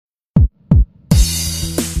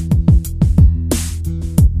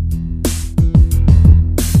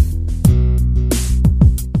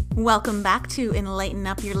Welcome back to Enlighten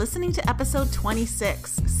Up. You're listening to episode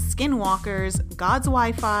 26, Skinwalkers, God's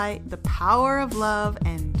Wi-Fi, the Power of Love,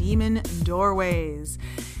 and Demon Doorways.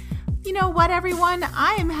 You know what, everyone?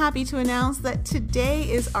 I am happy to announce that today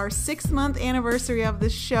is our 6-month anniversary of the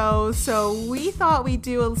show, so we thought we'd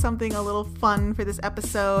do something a little fun for this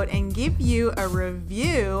episode and give you a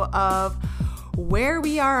review of where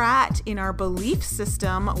we are at in our belief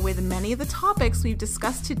system with many of the topics we've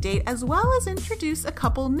discussed to date, as well as introduce a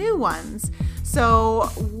couple new ones. So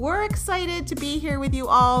we're excited to be here with you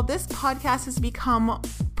all. This podcast has become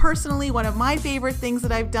personally one of my favorite things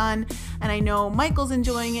that I've done, and I know Michael's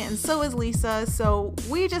enjoying it and so is Lisa. So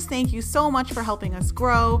we just thank you so much for helping us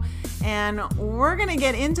grow, and we're gonna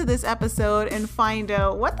get into this episode and find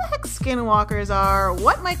out what the heck Skinwalkers are,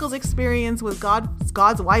 what Michael's experience with God's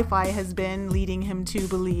Wi-Fi has been leading him to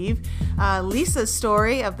believe, Lisa's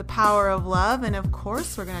story of the power of love, and of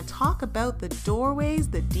course we're gonna talk about the doorways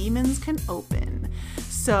the demons can open.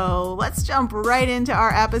 So let's jump right into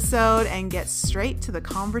our episode and get straight to the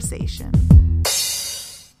conversation.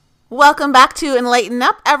 Welcome back to Enlighten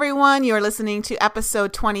Up, everyone. You're listening to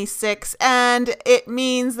episode 26, and it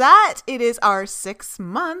means that it is our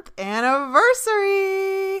 6-month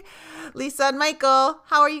anniversary. Lisa and Michael,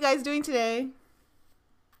 how are you guys doing today?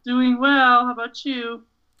 Doing well. How about you?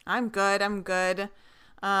 I'm good.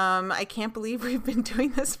 I can't believe we've been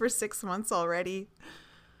doing this for 6 months already.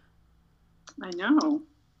 I know.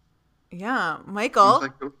 Yeah, Michael. It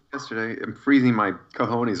was like yesterday. I'm freezing my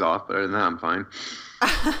cojones off, but other than that, I'm fine.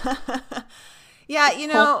 Yeah, you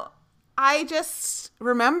know, I just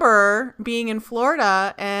remember being in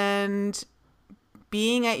Florida and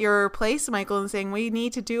being at your place, Michael, and saying we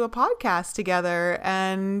need to do a podcast together.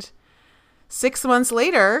 And 6 months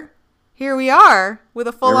later, here we are with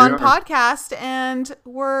a full-on podcast, and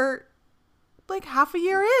we're like half a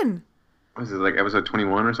year in. Was it like episode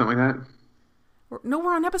 21 or something like that? No,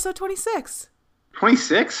 we're on episode 26.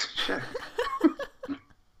 26? Shit.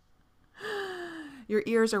 Your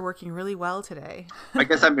ears are working really well today. I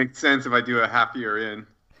guess that makes sense if I do a half year in.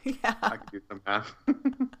 Yeah. I can do some math.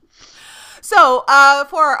 So,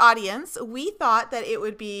 for our audience, we thought that it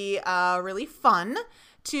would be really fun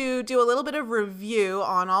to do a little bit of review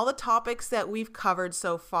on all the topics that we've covered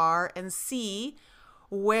so far and see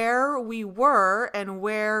where we were and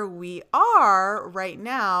where we are right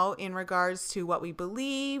now in regards to what we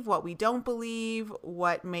believe, what we don't believe,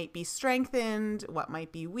 what might be strengthened, what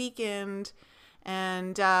might be weakened,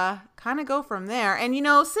 and kind of go from there. And, you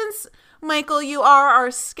know, since, Michael, you are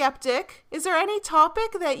our skeptic, is there any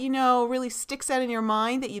topic that, you know, really sticks out in your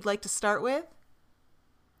mind that you'd like to start with?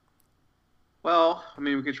 Well, I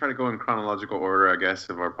mean, we could try to go in chronological order, I guess,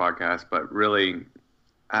 of our podcast, but really,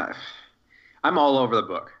 I'm all over the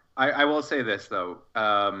book. I will say this, though.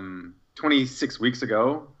 26 weeks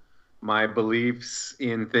ago, my beliefs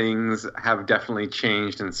in things have definitely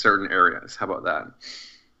changed in certain areas. How about that?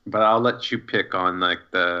 But I'll let you pick on like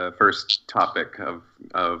the first topic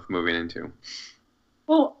of moving into.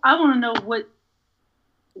 Well, I want to know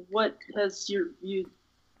what has your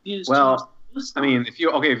views Well, changed? I mean, if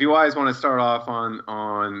you guys want to start off on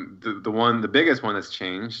the biggest one that's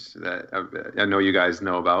changed that I know you guys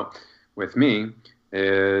know about with me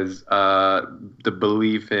is the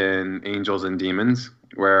belief in angels and demons,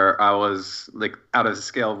 where I was like, out of a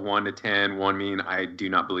scale of 1 to 10, 1 meaning I do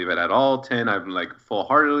not believe it at all, 10 I like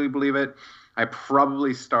full-heartedly believe it. I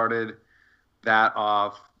probably started that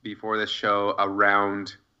off before this show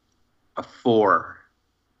around a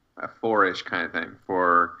 4-ish kind of thing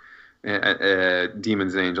for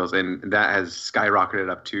demons and angels, and that has skyrocketed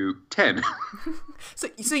up to 10.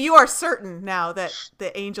 So you are certain now that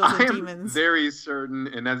the angels and demons. I'm very certain,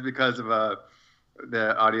 and that's because of the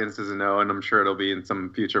audience doesn't know, and I'm sure it'll be in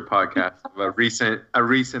some future podcast, of a recent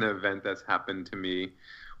event that's happened to me,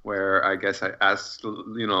 where I guess I asked,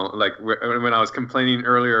 you know, like when I was complaining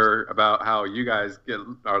earlier about how you guys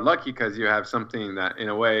are lucky because you have something that in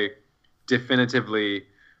a way definitively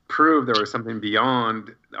proved there was something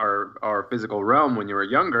beyond our physical realm when you were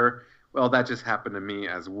younger. Well, that just happened to me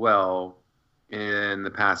as well in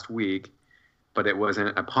the past week, but it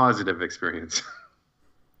wasn't a positive experience.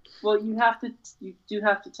 Well, you do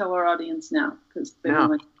have to tell our audience now, because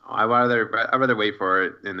I'd rather wait for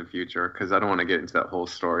it in the future, because I don't want to get into that whole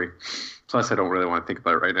story. Plus, I don't really want to think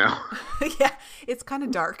about it right now. Yeah, it's kind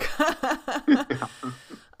of dark. Yeah.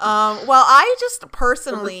 Well, I just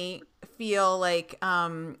personally feel like,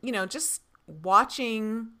 you know, just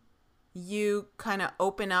watching you kind of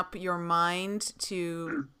open up your mind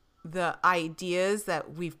to the ideas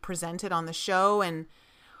that we've presented on the show and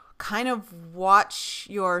kind of watch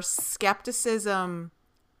your skepticism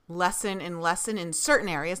lessen in certain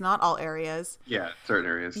areas, not all areas. Yeah, certain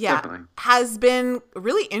areas, Yeah, definitely. has been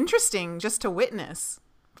really interesting just to witness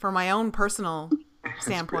for my own personal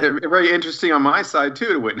standpoint. It's very interesting on my side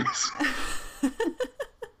too to witness.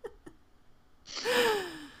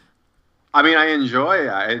 I mean, I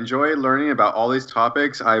enjoy learning about all these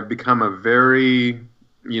topics. I've become a very,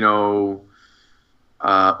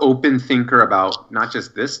 open thinker about not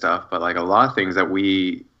just this stuff, but like a lot of things that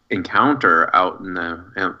we encounter out in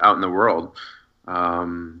the world. I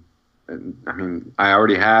mean, I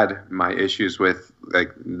already had my issues with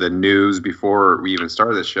like the news before we even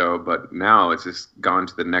started the show, but now it's just gone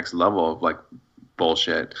to the next level of like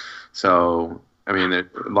bullshit. So, I mean, there's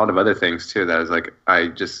a lot of other things too that is like,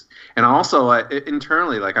 and also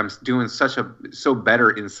internally, like I'm doing so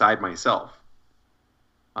better inside myself.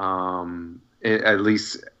 At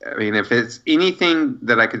least, I mean, if it's anything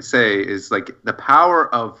that I could say is like the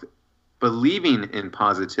power of believing in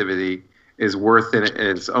positivity is worth in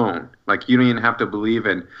its own. Like you don't even have to believe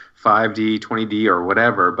in 5D, 20D or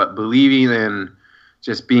whatever, but believing in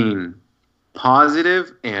just being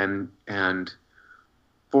positive and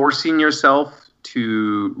forcing yourself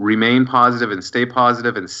to remain positive and stay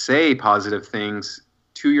positive and say positive things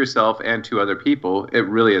to yourself and to other people, it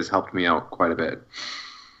really has helped me out quite a bit.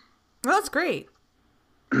 Well, that's great.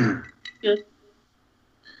 Good.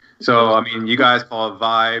 So, I mean, you guys call it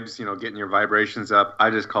vibes, getting your vibrations up. I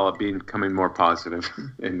just call it becoming more positive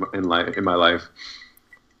in my life.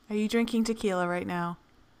 Are you drinking tequila right now?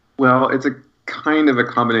 Well, it's a kind of a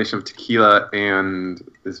combination of tequila and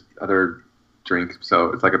this other drink.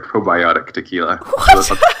 So it's like a probiotic tequila.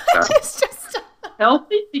 What? It's just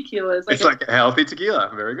Healthy tequila. It's like a healthy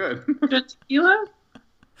tequila. Very good. Good tequila?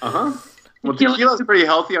 Uh-huh. Well, tequila is pretty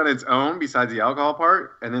healthy on its own besides the alcohol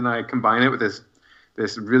part. And then I combine it with this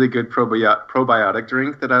really good probiotic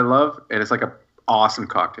drink that I love. And it's like an awesome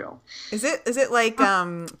cocktail. Is it like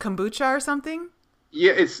kombucha or something?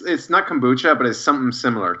 Yeah, it's not kombucha, but it's something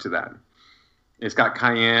similar to that. It's got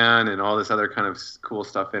cayenne and all this other kind of cool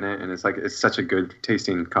stuff in it. And it's such a good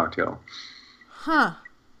tasting cocktail. Huh.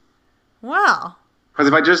 Wow. Because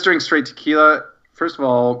if I just drink straight tequila, first of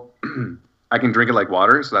all, I can drink it like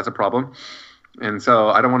water, so that's a problem. And so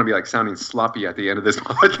I don't want to be like sounding sloppy at the end of this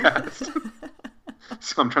podcast.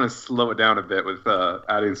 So I'm trying to slow it down a bit with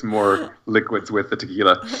adding some more liquids with the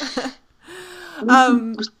tequila. I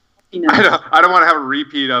don't want to have a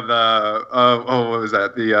repeat of what was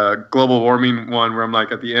that? The global warming one where I'm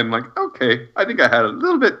like at the end, like, okay, I think I had a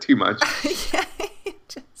little bit too much. Yeah,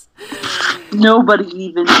 Nobody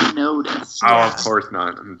even noticed. Oh, yeah. Of course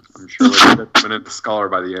not. I'm sure we're going to a scholar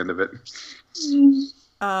by the end of it.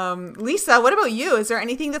 Lisa, what about you? Is there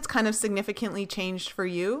anything that's kind of significantly changed for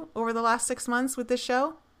you over the last 6 months with this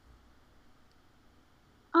show?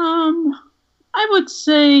 I would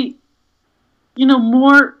say,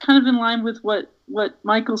 more kind of in line with what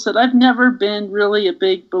Michael said. I've never been really a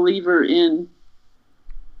big believer in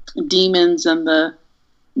demons and the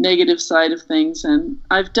negative side of things, and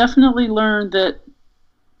I've definitely learned that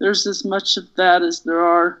there's as much of that as there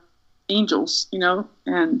are angels,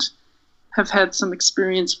 and have had some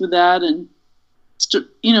experience with that, and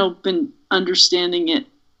been understanding it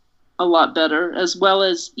a lot better, as well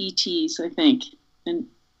as ETs, I think, and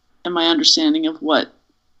my understanding of what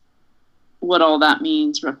all that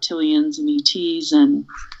means, reptilians and ETs, and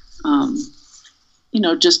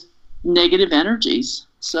just negative energies.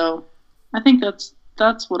 So I think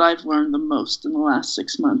that's what I've learned the most in the last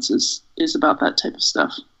 6 months is about that type of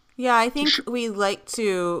stuff. Yeah, I think we like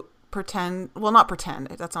to pretend. Well, not pretend.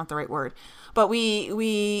 That's not the right word. But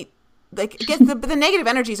we like get the negative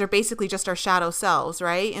energies are basically just our shadow selves,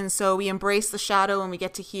 right? And so we embrace the shadow and we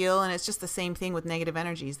get to heal. And it's just the same thing with negative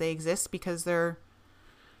energies. They exist because they're,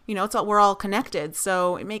 we're all connected.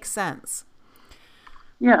 So it makes sense.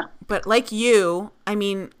 Yeah. But like you, I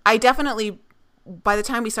mean, I definitely, by the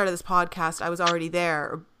time we started this podcast, I was already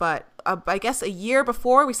there. But I guess a year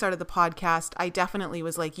before we started the podcast, I definitely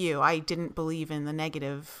was like you. I didn't believe in the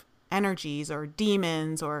negative energies or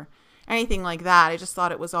demons or anything like that. I just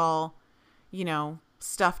thought it was all,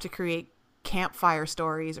 stuff to create campfire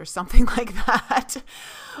stories or something like that.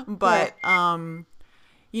 But,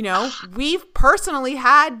 we've personally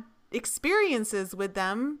had experiences with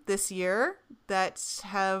them this year that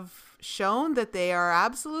have shown that they are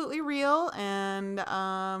absolutely real, and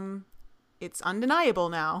it's undeniable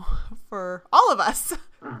now for all of us.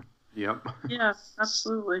 Yep. Yeah,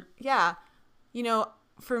 absolutely. Yeah.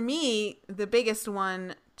 For me, the biggest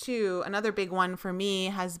one too, another big one for me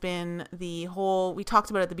has been the whole, we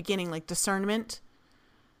talked about at the beginning, like discernment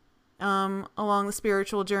along the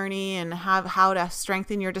spiritual journey and have how to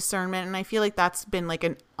strengthen your discernment. And I feel like that's been like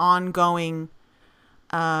an ongoing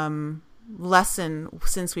lesson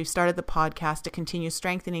since we've started the podcast, to continue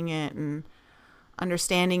strengthening it and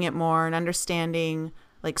understanding it more, and understanding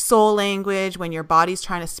like soul language, when your body's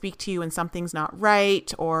trying to speak to you when something's not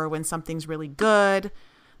right or when something's really good.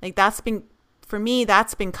 Like that's been, for me,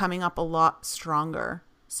 that's been coming up a lot stronger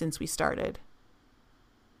since we started.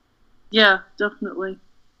 Yeah, definitely.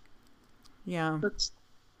 Yeah. That's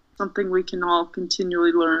something we can all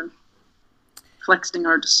continually learn. Flexing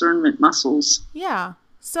our discernment muscles. Yeah.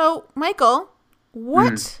 So, Michael,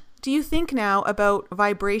 what do you think now about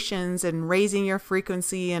vibrations and raising your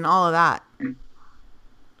frequency and all of that?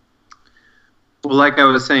 Well, like I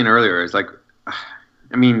was saying earlier, it's like,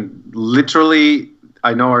 I mean, literally,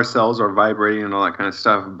 I know our cells are vibrating and all that kind of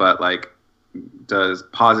stuff, but like, does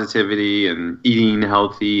positivity and eating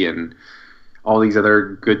healthy and all these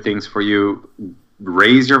other good things for you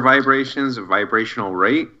raise your vibrations, vibrational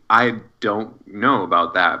rate? I don't know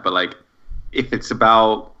about that, but like, if it's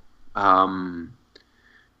about, I'll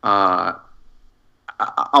put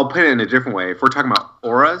it in a different way. If we're talking about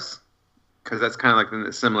auras, because that's kind of like in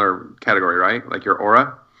a similar category, right? Like your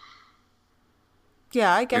aura.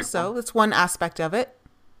 Yeah, I guess so. That's one aspect of it.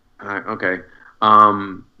 Okay.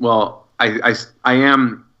 Well, I've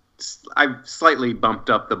slightly bumped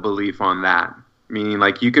up the belief on that. Meaning,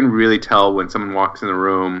 like, you can really tell when someone walks in the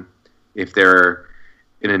room if they're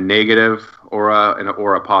in a negative aura and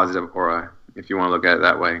or a positive aura, if you want to look at it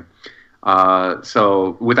that way.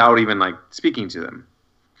 So without even like speaking to them.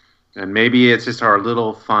 And maybe it's just our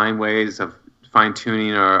little fine ways of fine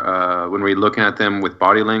tuning our, when we're looking at them with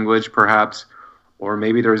body language, perhaps, or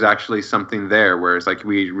maybe there's actually something there where it's like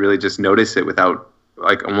we really just notice it without,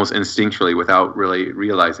 like, almost instinctually, without really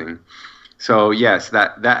realizing. So yes,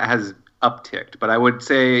 that has upticked, but I would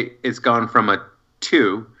say it's gone from a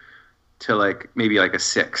 2 to like maybe like a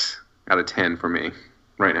 6 out of 10 for me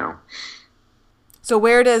right now. So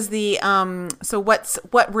where does the so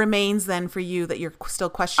what remains then for you that you're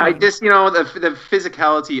still questioning? I just, the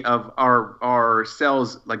physicality of our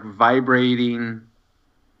cells like vibrating,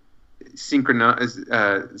 synchronized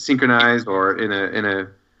or in a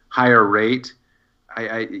higher rate.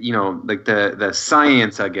 I like the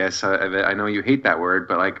science, I guess, of it. I know you hate that word,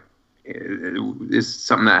 but like it's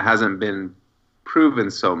something that hasn't been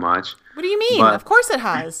proven so much. What do you mean? Of course it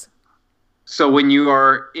has. So when you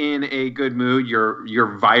are in a good mood,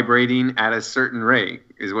 you're vibrating at a certain rate,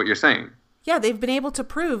 is what you're saying. Yeah, they've been able to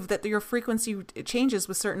prove that your frequency changes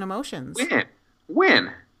with certain emotions.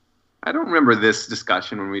 When? I don't remember this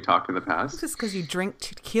discussion when we talked in the past. Just because you drink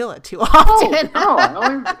tequila too often.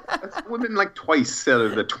 That's been like twice out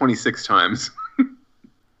of the 26 times.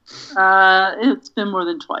 It's been more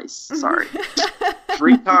than twice. Sorry.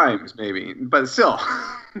 3 times maybe, but still.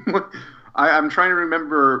 I'm trying to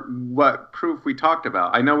remember what proof we talked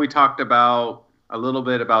about. I know we talked about a little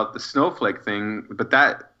bit about the snowflake thing,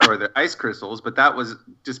 or the ice crystals, but that was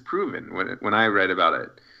disproven when I read about it.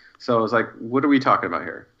 So I was like, what are we talking about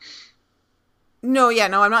here? No,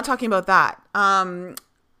 I'm not talking about that. I'm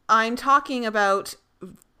talking about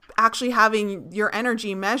actually having your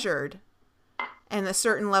energy measured and the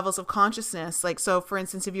certain levels of consciousness. Like, so for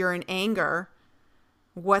instance, if you're in anger,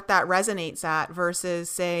 what that resonates at versus,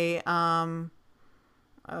 say,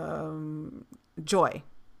 joy.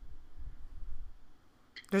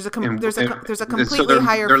 There's a completely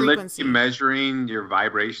higher frequency. They're measuring your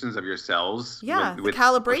vibrations of your cells. Yeah, the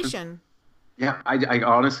calibration. Yeah, I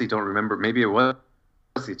honestly don't remember. Maybe it was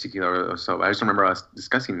the tequila or so. I just remember us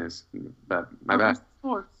discussing this. But my bad.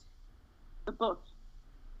 Force. The book.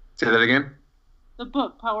 Say that again? The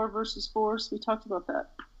book, Power versus Force. We talked about that.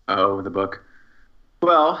 Oh, the book.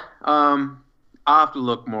 Well, I'll have to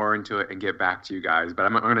look more into it and get back to you guys, but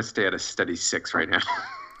I'm going to stay at a steady 6 right now.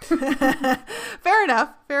 Fair enough.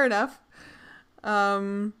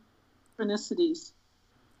 Synchronicities.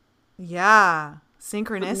 Yeah,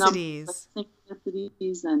 synchronicities.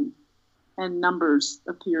 Synchronicities and numbers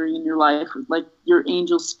appearing in your life, like your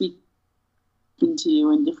angels speaking to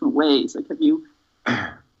you in different ways. Like, have you?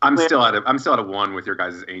 I'm still at a 1 with your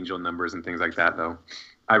guys' angel numbers and things like that, though.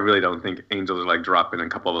 I really don't think angels are like dropping a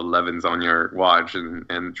couple of 11s on your watch and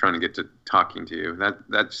trying to get to talking to you.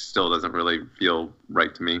 That still doesn't really feel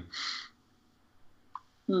right to me.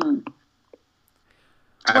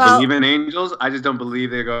 I believe in angels. I just don't believe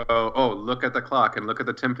they go, oh, look at the clock and look at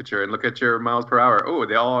the temperature and look at your miles per hour. Oh,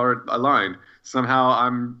 they all are aligned. Somehow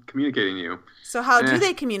I'm communicating you. So how do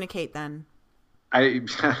they communicate then?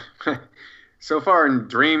 So far in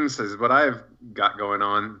dreams is what I've got going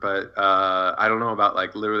on, but I don't know about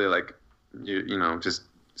like literally like you know just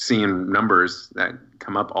seeing numbers that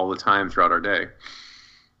come up all the time throughout our day.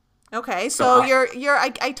 Okay, so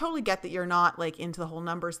I totally get that you're not like into the whole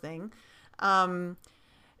numbers thing.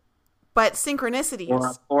 But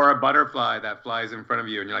synchronicities. Or a butterfly that flies in front of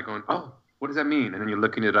you and you're like going, oh, what does that mean? And then you're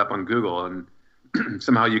looking it up on Google and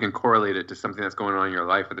somehow you can correlate it to something that's going on in your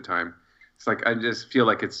life at the time. It's like, I just feel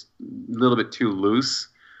like it's a little bit too loose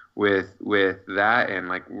with that. And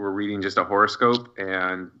like we're reading just a horoscope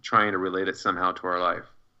and trying to relate it somehow to our life.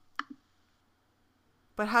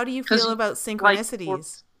 But how do you feel about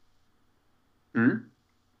synchronicities?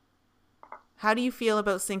 How do you feel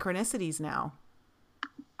about synchronicities now?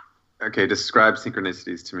 Okay, describe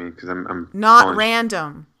synchronicities to me because I'm not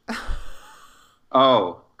random.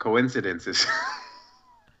 Oh, coincidences.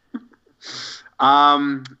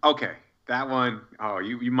 Okay, that one. Oh,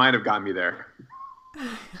 you might have got me there.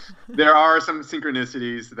 There are some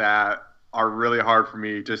synchronicities that are really hard for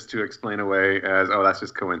me just to explain away as, oh, that's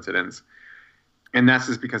just coincidence, and that's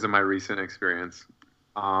just because of my recent experience.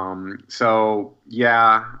 So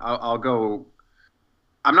yeah, I'll go.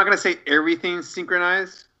 I'm not gonna say everything's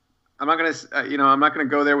synchronized. I'm not gonna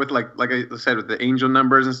go there with like I said with the angel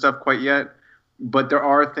numbers and stuff quite yet. But there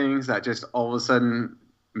are things that just all of a sudden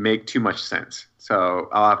make too much sense. So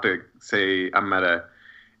I'll have to say I'm at a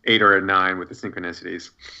 8 or a 9 with the synchronicities.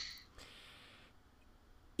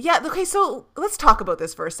 Yeah. Okay. So let's talk about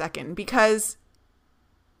this for a second because,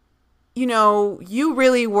 you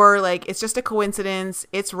really were like, it's just a coincidence.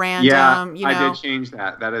 It's random. Yeah, I did change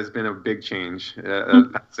that. That has been a big change the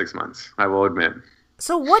past 6 months, I will admit.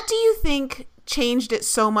 So what do you think changed it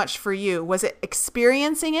so much for you? Was it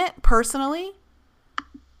experiencing it personally?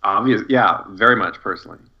 Yeah, very much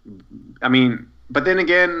personally. I mean, but then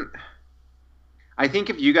again, I think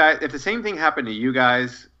if the same thing happened to you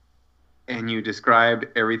guys and you described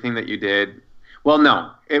everything that you did, well,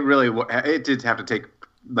 no, it did have to take,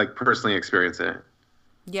 like, personally experiencing it.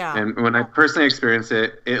 Yeah. And when I personally experienced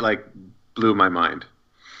it, it, like, blew my mind.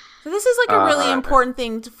 So this is like a really important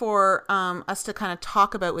thing for us to kind of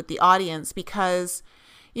talk about with the audience because,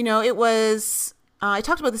 it was, I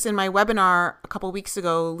talked about this in my webinar a couple of weeks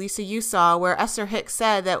ago, Lisa, you saw, where Esther Hicks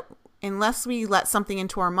said that unless we let something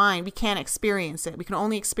into our mind, we can't experience it. We can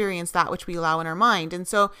only experience that which we allow in our mind. And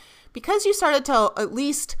so because you started to at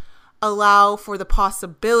least allow for the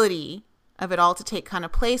possibility of it all to take kind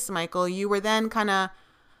of place, Michael, you were then kind of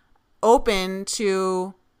open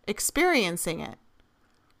to experiencing it.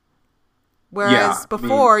 Whereas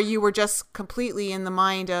before you were just completely in the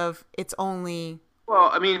mind of it's only. Well,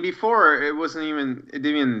 I mean, before it didn't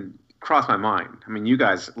even cross my mind. I mean, you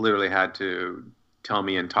guys literally had to tell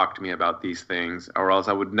me and talk to me about these things or else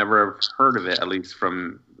I would never have heard of it, at least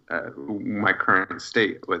from my current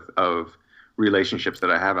state of relationships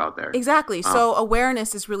that I have out there. Exactly. So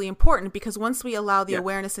awareness is really important because once we allow the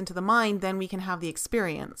awareness into the mind, then we can have the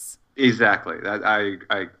experience. Exactly.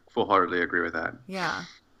 I full-heartedly agree with that. Yeah.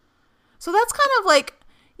 So that's kind of like,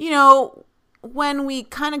 when we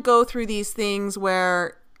kind of go through these things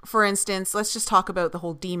where, for instance, let's just talk about the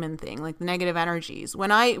whole demon thing, like the negative energies.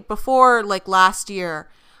 Before like last year,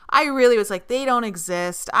 I really was like, they don't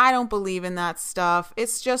exist. I don't believe in that stuff.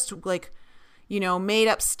 It's just like, made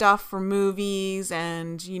up stuff for movies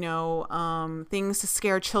and, things to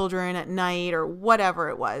scare children at night or whatever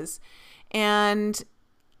it was. And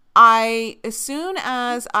as soon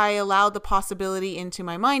as I allowed the possibility into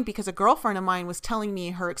my mind, because a girlfriend of mine was telling me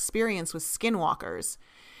her experience with Skinwalkers,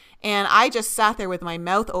 and I just sat there with my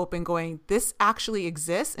mouth open going, this actually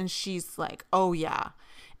exists? And she's like, oh yeah.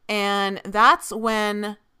 And that's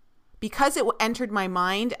when, because it entered my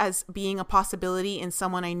mind as being a possibility in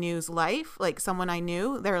someone I knew's life, like someone I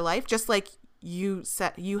knew, their life, just like you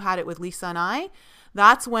said you had it with Lisa and I,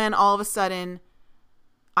 that's when all of a sudden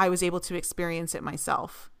I was able to experience it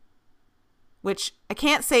myself. Which I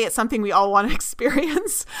can't say it's something we all want to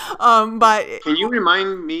experience, but... Can you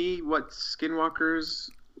remind me what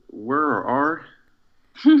Skinwalkers were or are?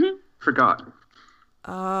 Forgot.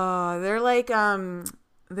 They're like,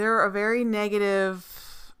 they're a very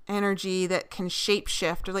negative energy that can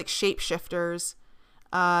shapeshift, or like shapeshifters,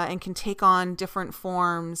 and can take on different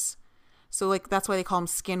forms. So like, that's why they call them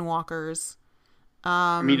Skinwalkers.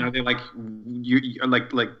 I mean, are they like,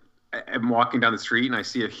 I'm walking down the street and I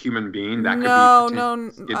see a human being that could be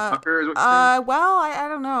Skinwalker, is what you're saying? Well, I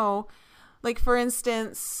don't know. Like for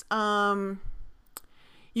instance,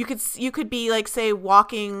 you could be like, say,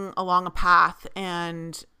 walking along a path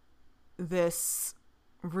and this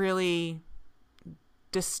really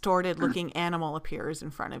distorted looking animal appears in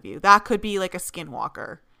front of you. That could be like a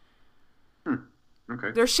Skinwalker.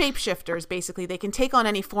 Okay. They're shapeshifters, basically. They can take on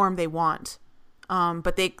any form they want.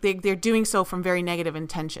 but they're doing so from very negative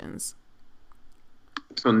intentions.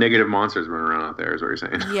 So negative monsters running around out there is what you're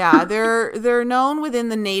saying. Yeah, they're known within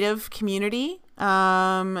the native community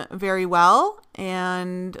very well.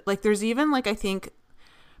 And like there's even like, I think,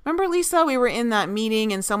 remember Lisa, we were in that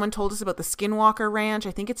meeting and someone told us about the Skinwalker Ranch.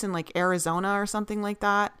 I think it's in like Arizona or something like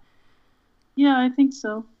that. Yeah, I think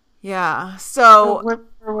so. Yeah. So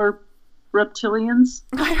we're reptilians.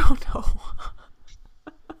 I don't know.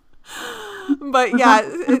 But yeah,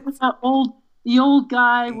 the old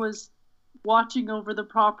guy was watching over the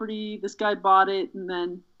property. This guy bought it, and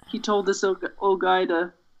then he told this old guy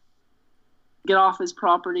to get off his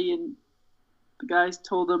property, and the guys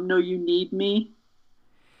told him, "No, you need me."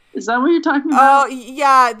 Is that what you're talking about? Oh,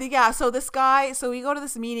 yeah. So this guy, so we go to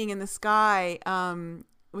this meeting, and this guy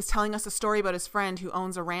was telling us a story about his friend who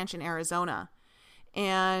owns a ranch in Arizona.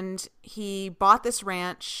 And he bought this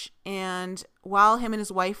ranch, and while him and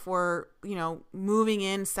his wife were, moving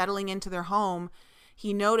in, settling into their home,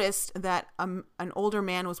 he noticed that an older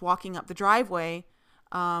man was walking up the driveway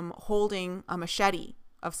holding a machete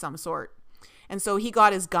of some sort. And so he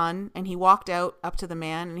got his gun and he walked out up to the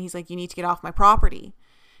man and he's like, "You need to get off my property."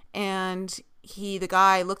 And the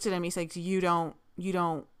guy looked at him. He's like, you don't, he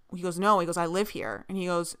goes, "No." He goes, "I live here." And he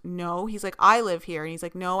goes, "No." He's like, "I live here." And he's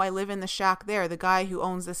like, "No, I live in the shack there. The guy who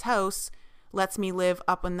owns this house lets me live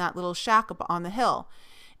up in that little shack up on the hill."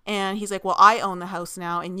 And he's like, "Well, I own the house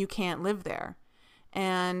now and you can't live there."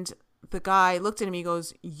 And the guy looked at him. He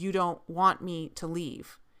goes, "You don't want me to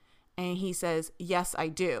leave?" And he says, "Yes, I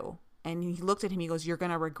do." And he looked at him. He goes, "You're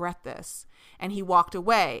going to regret this." And he walked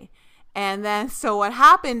away. And then, so what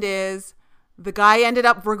happened is the guy ended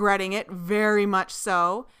up regretting it very much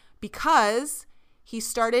so, because he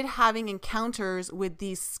started having encounters with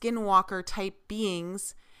these skinwalker type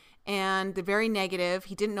beings, and they're very negative.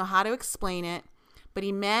 He didn't know how to explain it, but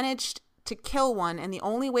he managed to kill one. And the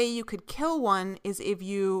only way you could kill one is if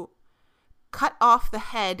you cut off the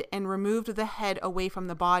head and removed the head away from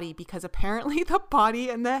the body, because apparently the body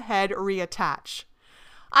and the head reattach.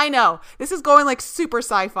 I know this is going like super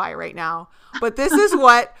sci-fi right now, but this is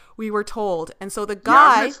what we were told. And so the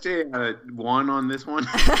guy, I'm gonna stay one on this one.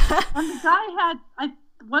 And the guy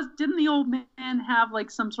didn't the old man have like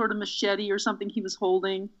some sort of machete or something he was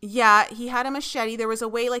holding? Yeah, he had a machete. There was a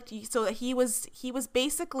way so that he was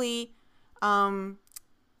basically,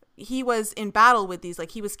 he was in battle with these,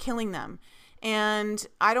 like he was killing them. And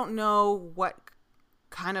I don't know what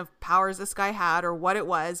kind of powers this guy had or what it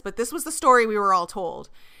was, but this was the story we were all told.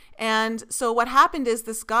 And so what happened is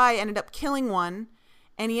this guy ended up killing one,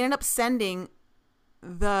 and he ended up sending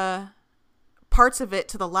the parts of it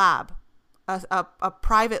to the lab, a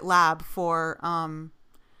private lab for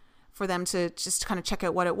them to just kind of check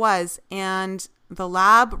out what it was. And the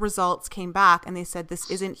lab results came back and they said,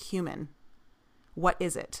 "This isn't human. What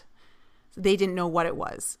is it?" So they didn't know what it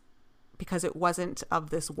was because it wasn't of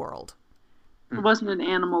this world. It wasn't an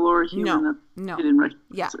animal or a human. No. They didn't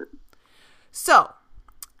recognize it. So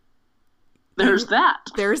there's that.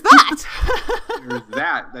 There's that.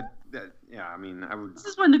 Yeah, I mean, I would. This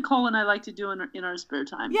is what Nicole and I like to do in our spare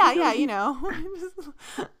time. Yeah,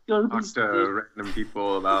 Go talk to random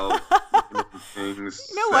people about things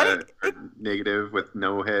that are negative with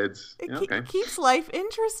no heads. It keeps life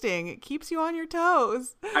interesting. It keeps you on your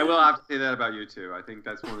toes. I will have to say that about you too. I think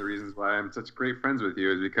that's one of the reasons why I'm such great friends with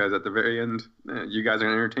you, is because at the very end, you guys are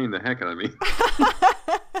entertaining the heck out of me.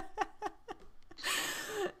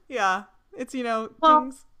 Yeah, it's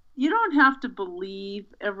things. You don't have to believe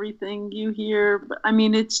everything you hear, but I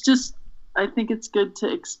mean, I think it's good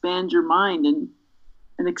to expand your mind and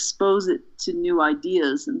expose it to new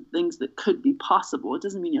ideas and things that could be possible. It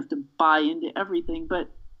doesn't mean you have to buy into everything,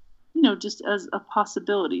 but, just as a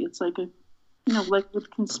possibility. It's like like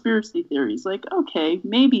with conspiracy theories, like, okay,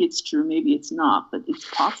 maybe it's true, maybe it's not, but it's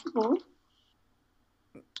possible.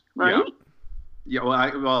 Right?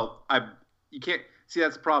 Yeah, you can't see,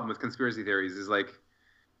 that's the problem with conspiracy theories, is like,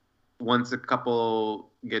 once a couple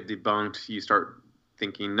get debunked, you start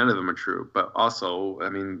thinking none of them are true. But also, I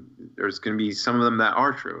mean, there's going to be some of them that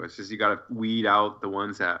are true. It's just you got to weed out the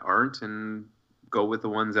ones that aren't and go with the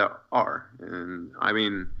ones that are. And I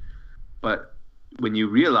mean, but when you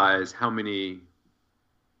realize how many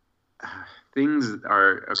things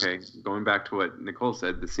are, going back to what Nicole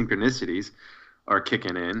said, the synchronicities are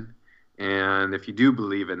kicking in. And if you do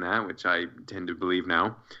believe in that, which I tend to believe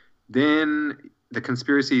now, then the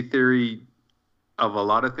conspiracy theory of a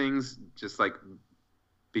lot of things just like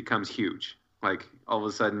becomes huge. Like all of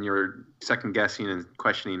a sudden you're second guessing and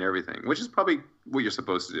questioning everything, which is probably what you're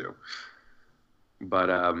supposed to do. But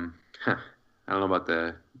I don't know about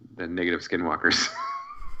the negative skinwalkers.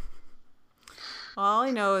 All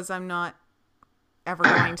I know is I'm not ever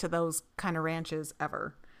going to those kind of ranches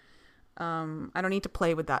ever. I don't need to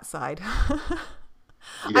play with that side.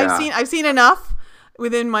 Yeah. I've seen enough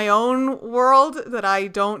within my own world that I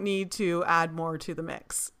don't need to add more to the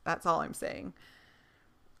mix. That's all I'm saying.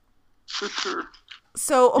 For sure.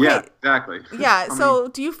 So, okay. Yeah, exactly. Yeah. So,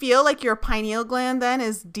 do you feel like your pineal gland then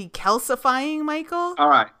is decalcifying, Michael? All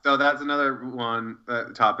right. So that's another one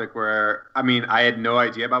topic where, I mean, I had no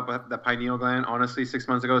idea about the pineal gland, honestly, 6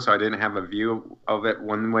 months ago. So I didn't have a view of it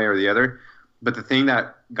one way or the other. But the thing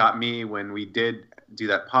that got me when we did do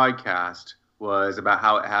that podcast was about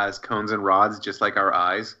how it has cones and rods, just like our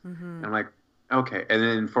eyes. Mm-hmm. And I'm like, okay.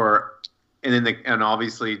 And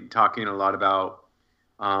obviously talking a lot about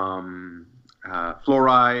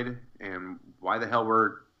fluoride and why the hell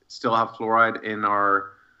we're still have fluoride in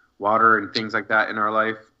our water and things like that in our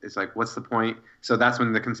life. It's like, what's the point? So that's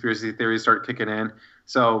when the conspiracy theories start kicking in.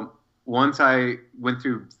 So once I went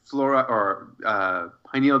through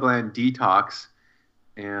pineal gland detox,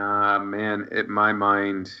 and man, my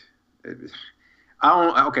mind,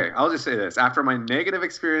 I'll just say this. After my negative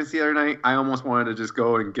experience the other night, I almost wanted to just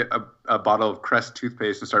go and get a bottle of Crest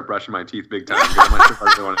toothpaste and start brushing my teeth big time. Because I'm not sure if I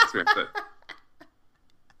really want to experience it.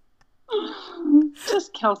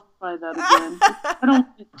 Just calcify that again. I don't.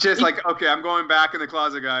 Just like, okay, I'm going back in the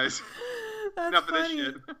closet, guys. That's Enough funny.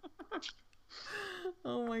 of this shit.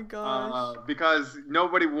 Oh my gosh. Because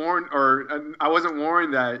nobody warned, or I wasn't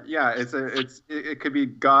warned that it could be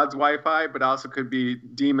God's Wi-Fi, but also could be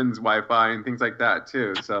demons' Wi-Fi and things like that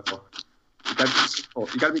too. So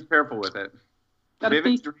you gotta be careful with it.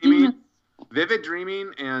 Vivid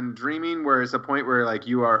dreaming and dreaming where it's a point where like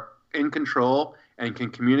you are in control and can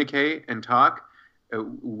communicate and talk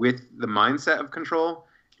with the mindset of control.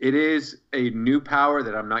 It is a new power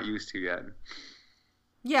that I'm not used to yet.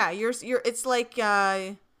 Yeah, it's like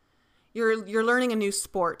you're learning a new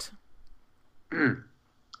sport.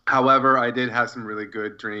 However, I did have some really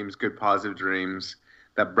good dreams, good positive dreams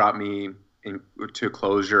that brought me to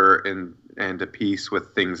closure and to peace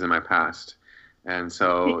with things in my past. And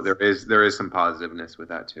so there is some positiveness with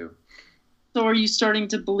that too. So are you starting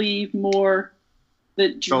to believe more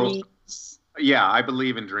that dreams? So, yeah, I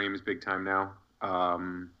believe in dreams big time now.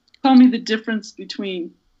 Tell me the difference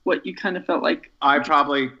between what you kind of felt like.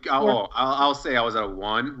 I'll say I was at a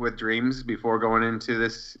 1 with dreams before going into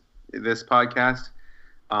this podcast.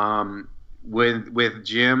 With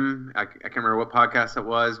Jim, I can't remember what podcast it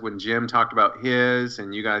was, when Jim talked about his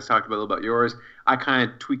and you guys talked a little about yours. I kind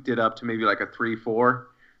of tweaked it up to maybe like a 3-4,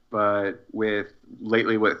 but what's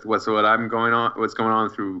going on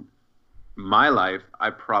through my life,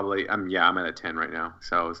 I'm at a 10 right now.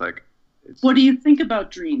 So it's like, what do you think about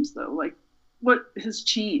dreams though? Like, what has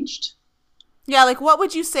changed? Yeah, like what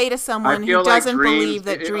would you say to someone who doesn't believe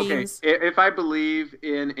that dreams? Okay. If I believe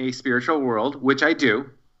in a spiritual world, which I do,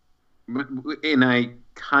 and I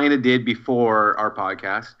kind of did before our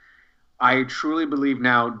podcast, I truly believe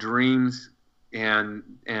now dreams, and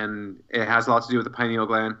it has a lot to do with the pineal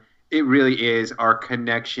gland. It really is our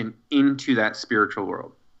connection into that spiritual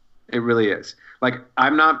world. It really is. Like,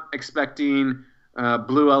 I'm not expecting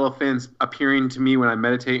blue elephants appearing to me when I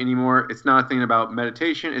meditate anymore. It's not a thing about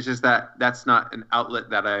meditation. It's just that's not an outlet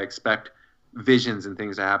that I expect visions and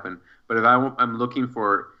things to happen. But if I'm looking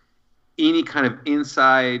for any kind of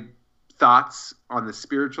inside thoughts on the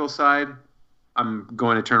spiritual side, I'm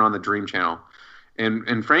going to turn on the Dream Channel.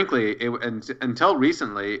 And frankly, until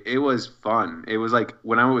recently, it was fun. It was like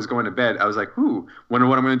when I was going to bed, I was like, wonder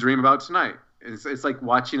what I'm going to dream about tonight. It's like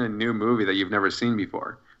watching a new movie that you've never seen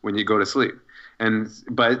before when you go to sleep.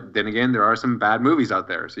 But then again, there are some bad movies out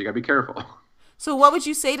there, so you got to be careful. So what would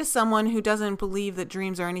you say to someone who doesn't believe that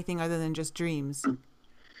dreams are anything other than just dreams?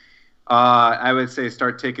 I would say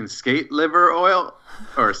start taking skate liver oil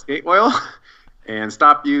or skate oil and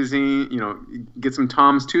stop using, get some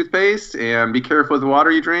Tom's toothpaste and be careful with the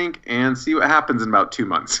water you drink and see what happens in about 2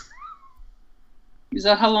 months. Is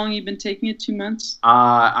that how long you've been taking it? 2 months?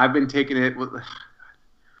 I've been taking it.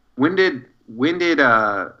 When did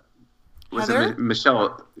was Heather? it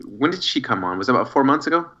Michelle? When did she come on? Was it about 4 months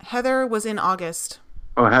ago? Heather was in August.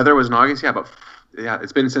 Oh, Heather was in August. Yeah,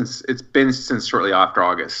 it's been since shortly after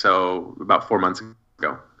August, so about 4 months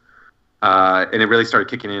ago. And it really started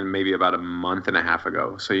kicking in maybe about a month and a half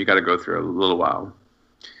ago. So you got to go through a little while.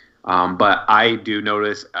 But I do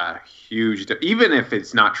notice a huge, even if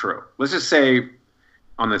it's not true. Let's just say,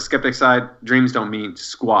 on the skeptic side, dreams don't mean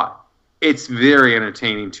squat. It's very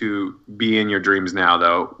entertaining to be in your dreams now,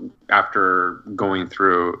 though, after going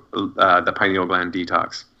through the pineal gland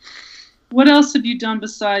detox. What else have you done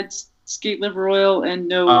besides skate liver oil and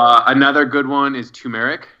no? Another good one is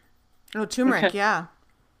turmeric. Oh, turmeric, Okay. yeah.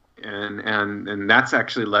 And that's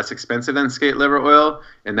actually less expensive than skate liver oil,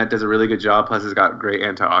 and that does a really good job. Plus, it's got great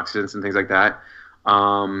antioxidants and things like that.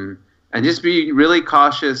 And just be really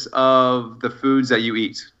cautious of the foods that you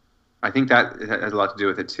eat. I think that has a lot to do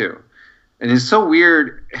with it too. And it's so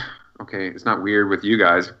weird. Okay, it's not weird with you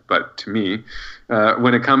guys, but to me,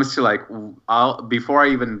 when it comes to like, before I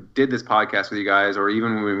even did this podcast with you guys, or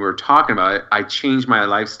even when we were talking about it, I changed my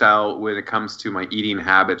lifestyle when it comes to my eating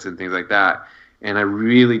habits and things like that. And I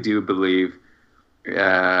really do believe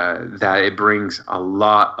that it brings a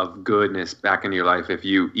lot of goodness back into your life if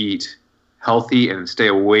you eat healthy and stay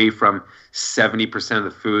away from 70% of the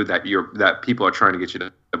food that people are trying to get you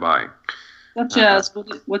to buy. Such as,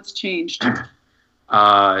 what's changed?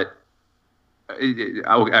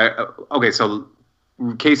 Okay, so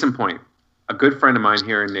case in point, a good friend of mine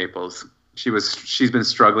here in Naples, she's been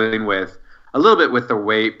struggling with a little bit with the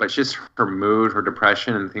weight, but just her mood, her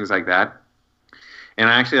depression, and things like that. And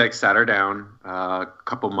I actually sat her down a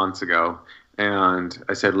couple months ago, and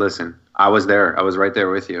I said, "Listen, I was there. I was right there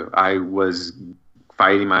with you. I was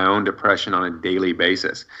fighting my own depression on a daily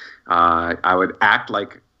basis. I would act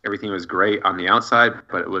like everything was great on the outside,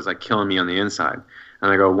 but it was like killing me on the inside."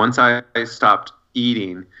 And I go, once I stopped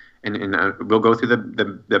eating, and we'll go through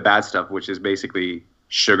the bad stuff, which is basically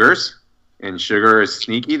sugars. And sugar is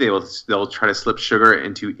sneaky. They'll try to slip sugar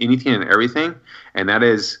into anything and everything, and that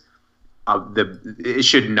is it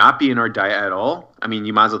should not be in our diet at all. I mean,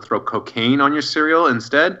 you might as well throw cocaine on your cereal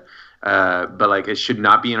instead, but it should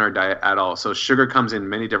not be in our diet at all. So sugar comes in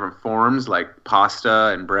many different forms, like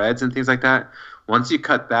pasta and breads and things like that. Once you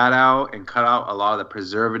cut that out and cut out a lot of the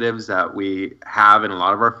preservatives that we have in a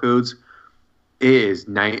lot of our foods, it is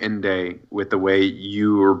night and day with the way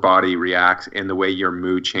your body reacts and the way your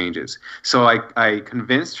mood changes. So I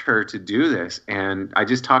convinced her to do this, and I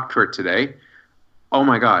just talked to her today. Oh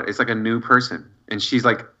my God, it's like a new person. And she's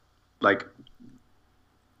like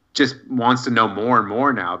just wants to know more and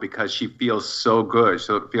more now because she feels so good.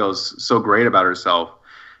 So it feels so great about herself.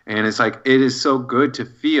 And it's like, it is so good to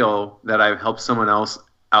feel that I've helped someone else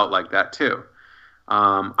out like that too.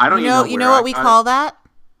 I don't even know. You know what we call that?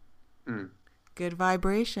 Hmm. Good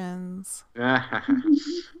vibrations.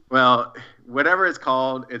 Well, whatever it's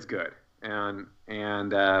called, it's good. And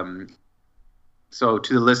so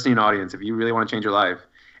to the listening audience, if you really want to change your life,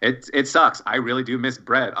 it sucks. I really do miss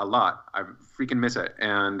bread a lot. I freaking miss it.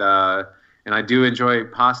 And I do enjoy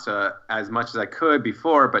pasta as much as I could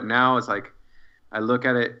before, but now it's like I look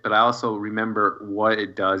at it, but I also remember what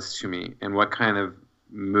it does to me and what kind of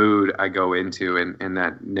mood I go into and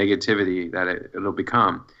that negativity that it'll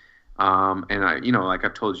become. And I, like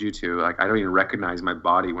I've told you too, I don't even recognize my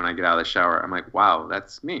body when I get out of the shower. I'm like, wow,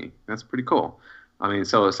 that's me. That's pretty cool. I mean,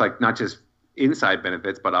 so it's like not just inside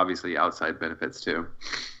benefits, but obviously outside benefits too.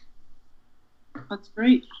 That's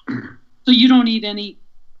great. So you don't eat any,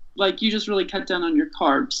 you just really cut down on your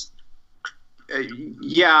carbs.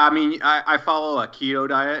 Yeah, I mean, I follow a keto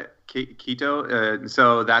diet, keto.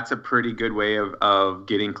 So that's a pretty good way of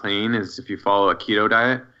getting clean is if you follow a keto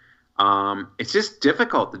diet. It's just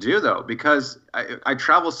difficult to do though, because I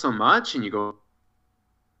travel so much and you go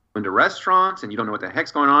into restaurants and you don't know what the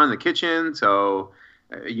heck's going on in the kitchen. So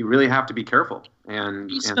you really have to be careful. And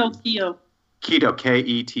You spell keto. Keto,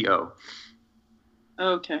 Keto.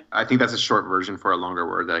 Okay. I think that's a short version for a longer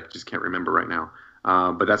word that I just can't remember right now.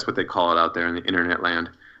 But that's what they call it out there in the internet land.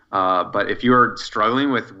 But if you're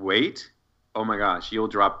struggling with weight, oh my gosh, you'll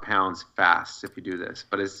drop pounds fast if you do this.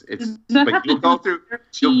 But but you'll go through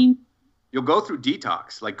you'll go through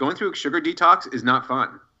detox. Like going through a sugar detox is not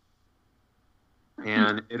fun.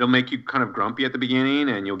 And it'll make you kind of grumpy at the beginning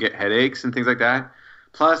and you'll get headaches and things like that.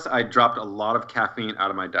 Plus, I dropped a lot of caffeine out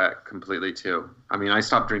of my diet completely too. I mean, I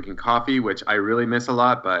stopped drinking coffee, which I really miss a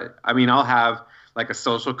lot. But I mean, I'll have a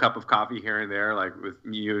social cup of coffee here and there, with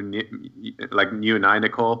you and I,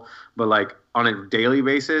 Nicole. But on a daily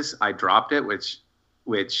basis, I dropped it,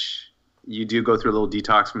 which you do go through a little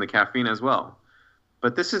detox from the caffeine as well.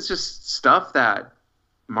 But this is just stuff that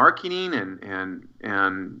marketing and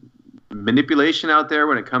manipulation out there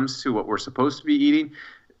when it comes to what we're supposed to be eating,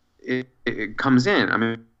 it comes in. I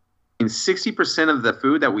mean, 60% of the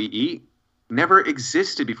food that we eat never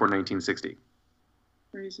existed before 1960.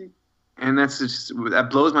 Crazy. And that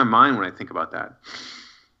blows my mind when I think about that.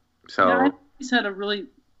 So yeah, I've always had a really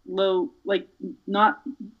low,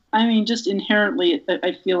 just inherently,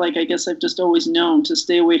 I feel like I guess I've just always known to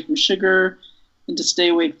stay away from sugar and to stay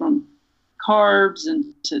away from carbs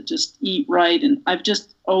and to just eat right. And I've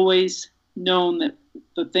just always known that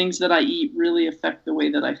the things that I eat really affect the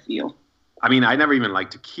way that I feel. I mean, I never even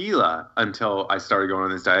liked tequila until I started going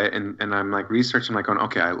on this diet, and I'm like researching, like going,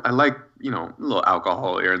 okay, I like, a little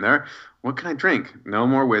alcohol here and there. What can I drink? No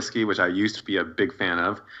more whiskey, which I used to be a big fan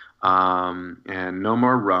of, and no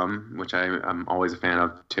more rum, which I'm always a fan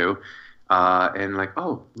of too. And like,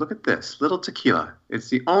 oh, look at this little tequila. It's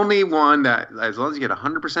the only one that, as long as you get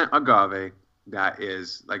 100% agave, that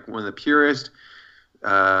is like one of the purest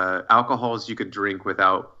alcohols you could drink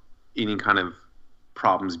without any kind of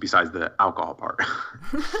problems besides the alcohol part.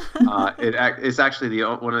 It's actually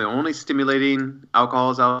one of the only stimulating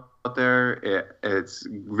alcohols out there. It's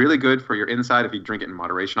really good for your inside if you drink it in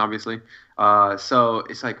moderation, obviously. So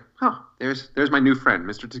it's like, there's my new friend,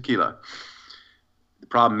 Mr. Tequila. The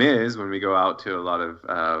problem is when we go out to a lot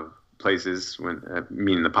of places,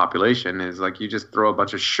 meaning the population, is like you just throw a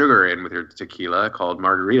bunch of sugar in with your tequila called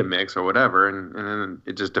margarita mix or whatever, and then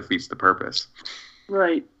it just defeats the purpose.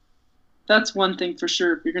 Right. That's one thing for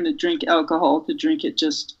sure. If you're going to drink alcohol, to drink it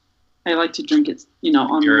I like to drink it,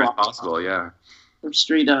 on the Pure rock. as possible, yeah. Or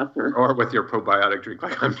straight up. Or with your probiotic drink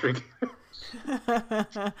like I'm drinking.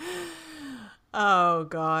 Oh,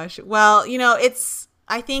 gosh. Well,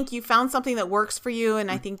 I think you found something that works for you, and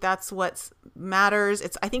I think that's what matters.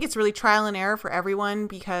 I think it's really trial and error for everyone,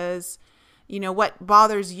 because, what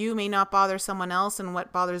bothers you may not bother someone else, and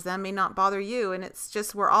what bothers them may not bother you. And it's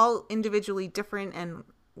just, we're all individually different. And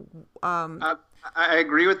I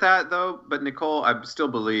agree with that, though. But Nicole, I still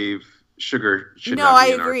believe sugar should No, not I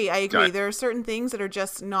be in agree. our I agree. diet. There are certain things that are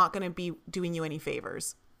just not going to be doing you any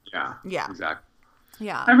favors. Yeah. Exactly.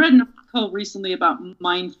 Yeah. I read an article recently about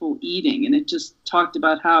mindful eating, and it just talked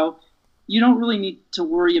about how you don't really need to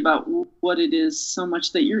worry about what it is so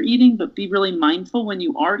much that you're eating, but be really mindful when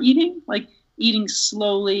you are eating, like eating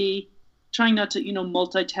slowly, trying not to,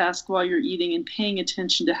 multitask while you're eating, and paying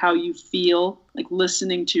attention to how you feel, like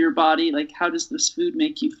listening to your body, like how does this food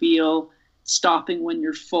make you feel, stopping when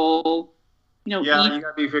you're full. You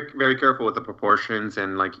gotta be very careful with the proportions,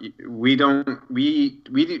 and like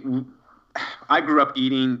I grew up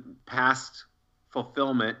eating past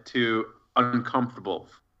fulfillment to uncomfortable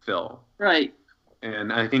fill. Right.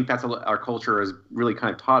 And I think that's our culture has really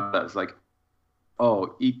kind of taught us, like,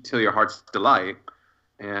 oh, eat till your heart's delight,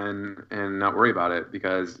 and not worry about it,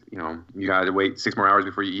 because you got to wait 6 more hours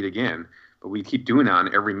before you eat again. But we keep doing that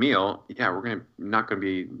on every meal. Yeah, we're not gonna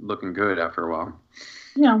be looking good after a while.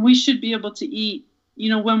 Yeah, we should be able to eat,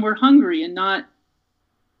 when we're hungry, and not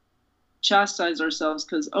chastise ourselves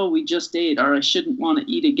because, we just ate, or I shouldn't want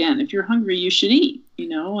to eat again. If you're hungry, you should eat,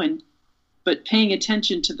 but paying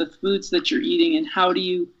attention to the foods that you're eating and how do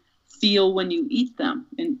you feel when you eat them.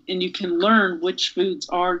 And you can learn which foods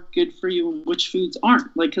are good for you and which foods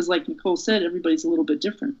aren't. Because like Nicole said, everybody's a little bit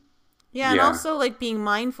different. Yeah, and also like being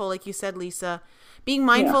mindful, like you said, Lisa, being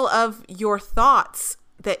mindful of your thoughts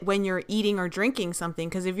that when you're eating or drinking something.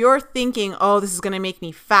 Because if you're thinking, oh, this is going to make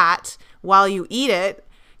me fat while you eat it,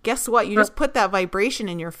 guess what? You just put that vibration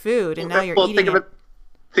in your food, and now you're eating it.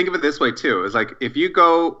 Think of it this way, too. It's like if you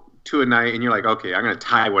go to a night and you're like, okay, I'm going to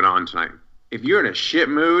tie one on tonight. If you're in a shit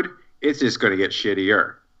mood, it's just going to get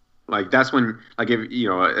shittier. Like that's when, like if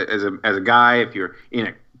as a guy, if you're in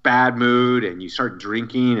a bad mood and you start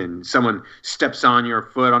drinking and someone steps on your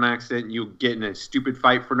foot on accident, you get in a stupid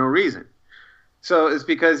fight for no reason. So it's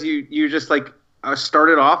because you just like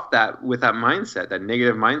started off with that mindset, that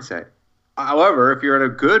negative mindset. However, if you're in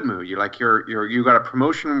a good mood, you got a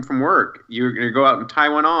promotion from work, you're going to go out and tie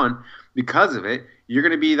one on because of it. You're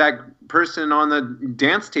going to be that person on the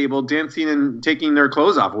dance table dancing and taking their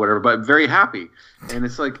clothes off or whatever, but very happy. And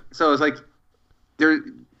it's like,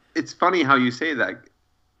 it's funny how you say that.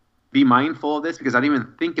 Be mindful of this, because I didn't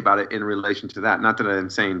even think about it in relation to that. Not that I'm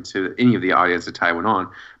saying to any of the audience to tie one on,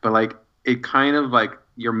 but like it kind of like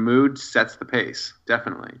your mood sets the pace.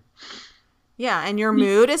 Definitely. Yeah. And your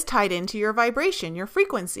mood is tied into your vibration, your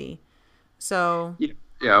frequency. So.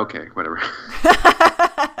 Yeah. Okay. Whatever.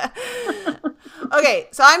 Okay,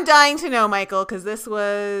 so I'm dying to know, Michael, because this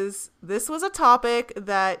was a topic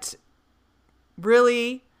that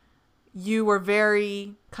really you were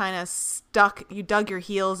very kind of stuck. You dug your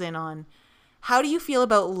heels in on. How do you feel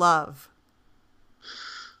about love?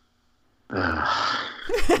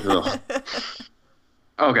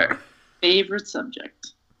 Okay. Favorite subject.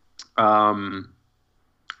 I'm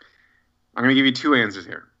going to give you two answers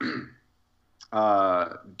here.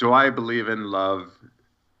 Do I believe in love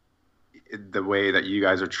the way that you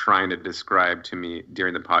guys are trying to describe to me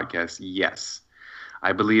during the podcast? Yes.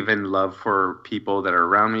 I believe in love for people that are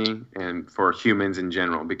around me and for humans in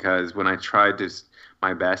general, because when I tried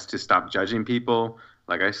my best to stop judging people,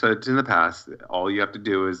 like I said in the past, all you have to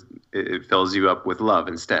do is it fills you up with love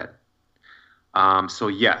instead. So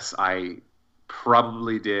yes, I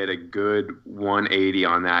probably did a good 180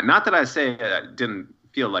 on that. Not that I say I didn't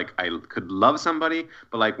feel like I could love somebody,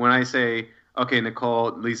 but like when I say, okay,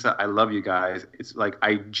 Nicole, Lisa, I love you guys, it's like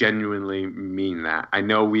I genuinely mean that.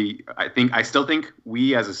 I still think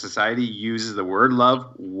we as a society uses the word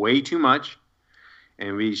love way too much,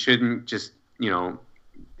 and we shouldn't just, I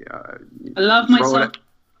love myself.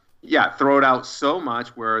 Throw it out so much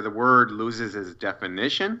where the word loses its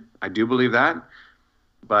definition. I do believe that.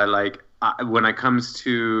 But like when it comes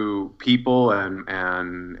to people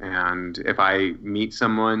and if I meet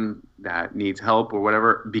someone that needs help or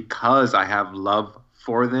whatever, because I have love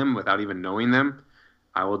for them without even knowing them,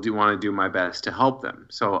 I will want to do my best to help them.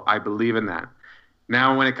 So I believe in that.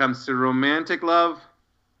 Now, when it comes to romantic love,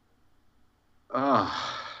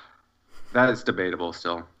 that is debatable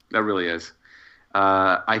still. That really is.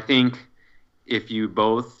 I think if you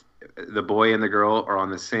both, the boy and the girl, are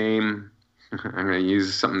on the same, I'm going to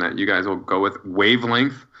use something that you guys will go with,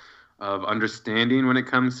 wavelength of understanding when it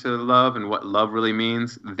comes to love and what love really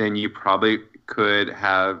means, then you probably could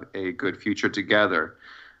have a good future together.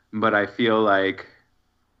 But I feel like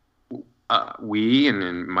we,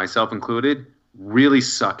 and myself included, really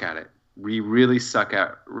suck at it. We really suck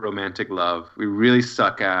at romantic love. We really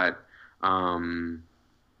suck at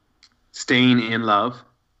staying in love.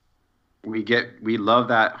 We love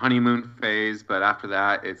that honeymoon phase, but after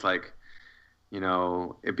that, it's like,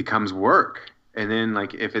 it becomes work. And then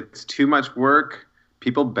like, if it's too much work,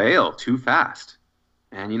 people bail too fast.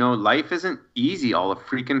 And, life isn't easy all the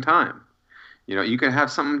freaking time. You could have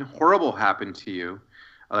something horrible happen to you,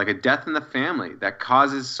 like a death in the family that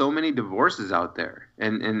causes so many divorces out there.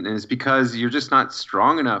 And it's because you're just not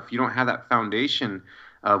strong enough. You don't have that foundation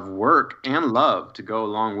of work and love to go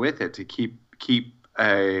along with it to keep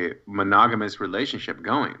a monogamous relationship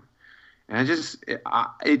going. And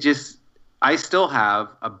I still have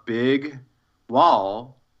a big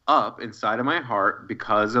wall up inside of my heart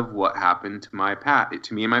because of what happened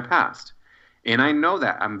to me in my past. And I know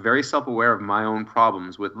that. I'm very self-aware of my own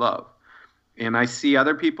problems with love. And I see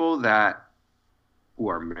other people who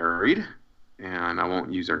are married, and I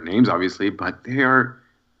won't use their names obviously, but they are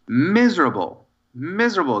miserable,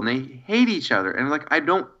 and they hate each other. And like, I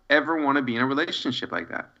don't ever want to be in a relationship like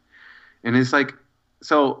that. And it's like,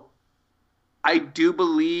 so I do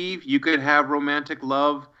believe you could have romantic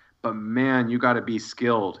love, but man, you got to be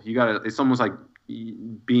skilled. It's almost like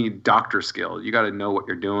being doctor skilled. You got to know what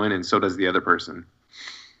you're doing, and so does the other person.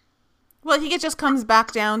 Well, I think it just comes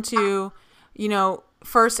back down to,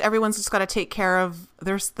 first everyone's just got to take care of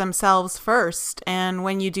themselves first, and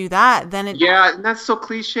when you do that, then and that's so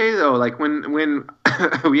cliche though. Like when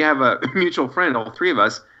we have a mutual friend, all three of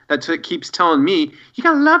us, that keeps telling me, "You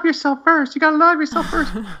gotta love yourself first. You gotta love yourself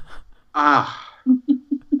first."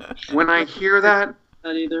 When I hear that,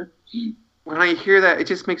 not either. When I hear that, it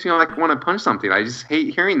just makes me like want to punch something. I just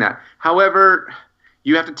hate hearing that. However,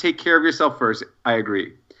 you have to take care of yourself first. I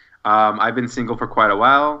agree. I've been single for quite a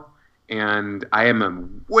while, and I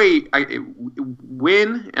am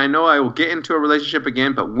when I know I will get into a relationship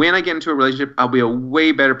again, but when I get into a relationship, I'll be a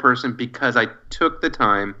way better person because I took the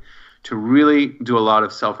time to really do a lot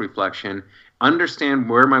of self-reflection, understand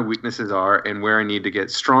where my weaknesses are and where I need to get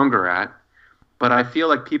stronger at. But I feel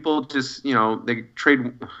like people just, they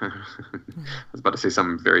trade. I was about to say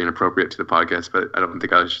something very inappropriate to the podcast, but I don't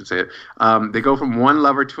think I should say it. They go from one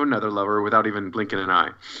lover to another lover without even blinking an eye.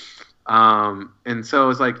 And so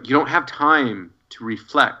it's like you don't have time to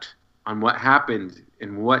reflect on what happened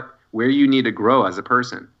and where you need to grow as a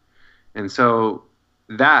person. And so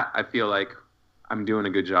that I feel like I'm doing a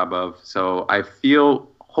good job of. So I feel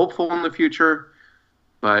hopeful in the future.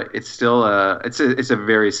 But it's still it's a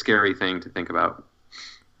very scary thing to think about.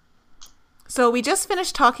 So we just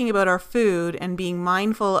finished talking about our food and being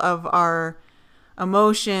mindful of our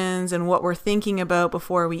emotions and what we're thinking about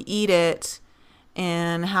before we eat it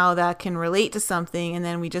and how that can relate to something. And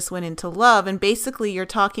then we just went into love. And basically you're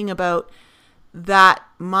talking about that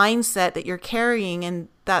mindset that you're carrying, and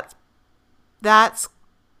that's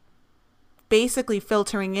basically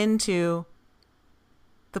filtering into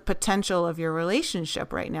the potential of your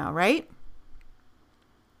relationship right now, right?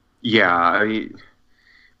 Yeah,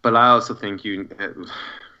 but I also think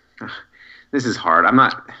this is hard. I'm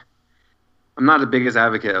not the biggest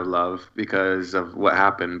advocate of love because of what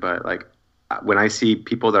happened, but like when I see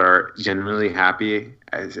people that are genuinely happy,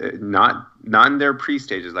 not in their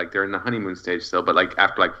pre-stages, like they're in the honeymoon stage still, but like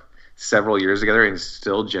after like several years together and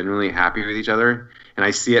still genuinely happy with each other, and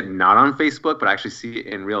I see it not on Facebook, but I actually see it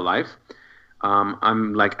in real life.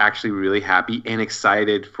 I'm like actually really happy and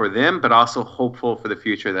excited for them, but also hopeful for the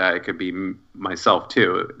future that it could be myself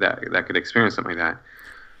too, that could experience something like that.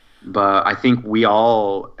 But I think we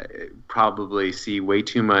all probably see way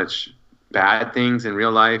too much bad things in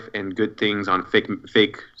real life and good things on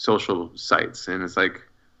fake social sites. And it's like,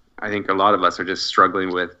 I think a lot of us are just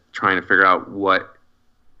struggling with trying to figure out what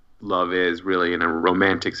love is really in a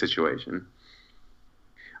romantic situation.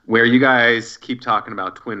 Where you guys keep talking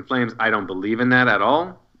about twin flames, I don't believe in that at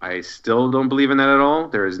all. I still don't believe in that at all.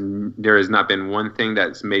 There has not been one thing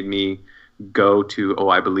that's made me go to, oh,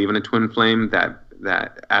 I believe in a twin flame,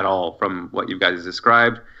 that at all from what you guys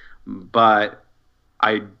described. But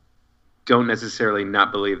I don't necessarily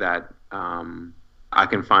not believe that I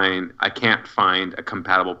can't find a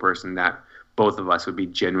compatible person that both of us would be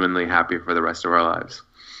genuinely happy for the rest of our lives.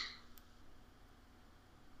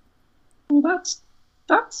 Well,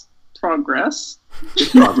 that's progress. It's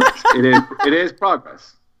progress. It is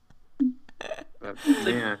progress. But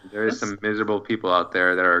man, there's some miserable people out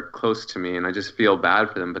there that are close to me, and I just feel bad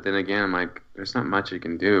for them. But then again, I'm like, there's not much you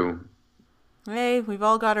can do. Hey, we've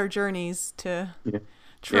all got our journeys to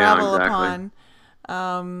travel upon.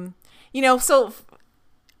 So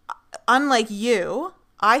unlike you,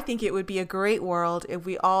 I think it would be a great world if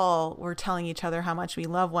we all were telling each other how much we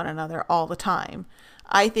love one another all the time.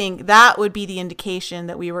 I think that would be the indication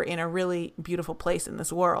that we were in a really beautiful place in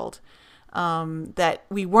this world. That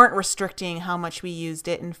we weren't restricting how much we used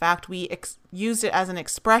it. In fact, we used it as an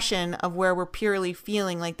expression of where we're purely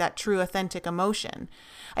feeling like that true, authentic emotion.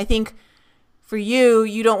 I think for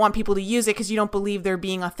you don't want people to use it because you don't believe they're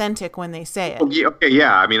being authentic when they say it. Okay,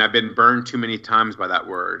 yeah. I mean, I've been burned too many times by that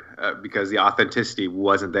word because the authenticity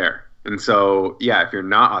wasn't there. And so, yeah, if you're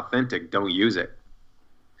not authentic, don't use it.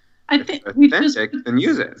 I think we've authentic, then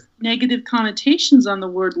use it. Negative connotations on the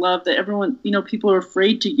word love that everyone, people are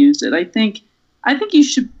afraid to use it. I think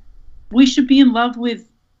we should be in love with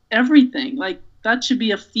everything. Like that should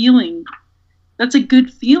be a feeling. That's a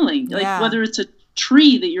good feeling. Like whether it's a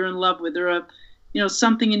tree that you're in love with or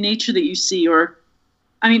something in nature that you see, or,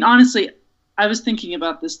 I mean, honestly, I was thinking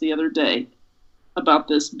about this the other day, about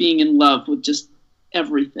this being in love with just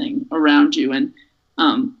everything around you. And,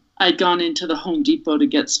 I'd gone into the Home Depot to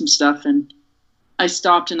get some stuff, and I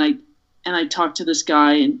stopped and I talked to this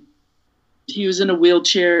guy, and he was in a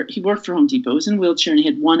wheelchair. He worked for Home Depot. He was in a wheelchair and he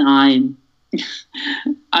had one eye, and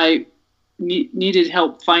I needed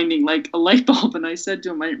help finding like a light bulb. And I said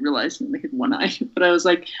to him, I didn't realize he only had one eye, but I was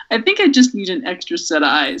like, I think I just need an extra set of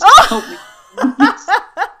eyes to help me.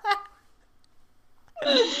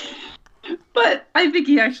 But I think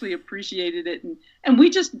he actually appreciated it, and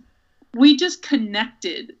we just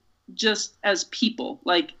connected just as people.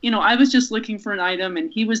 Like, I was just looking for an item and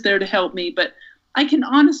he was there to help me, but I can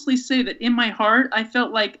honestly say that in my heart, I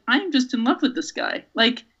felt like I'm just in love with this guy.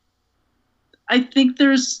 Like, I think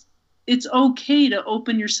it's okay to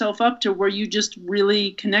open yourself up to where you just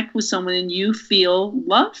really connect with someone and you feel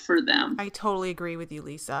love for them. I totally agree with you,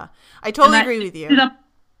 Lisa. I totally agree with you.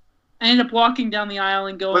 I ended up walking down the aisle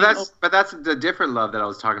and going. But that's the different love that I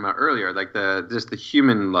was talking about earlier, like just the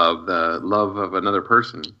human love, the love of another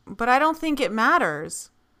person. But I don't think it matters.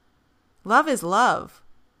 Love is love.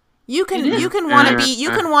 You can want to be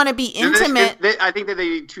intimate. I think that they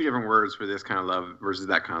need two different words for this kind of love versus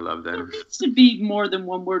that kind of love. Then there needs to be more than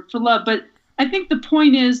one word for love. But I think the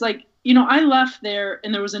point is, like, I left there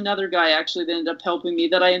and there was another guy actually that ended up helping me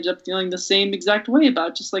that I ended up feeling the same exact way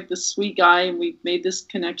about, just like this sweet guy. And we made this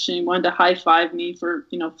connection. He wanted to high five me for,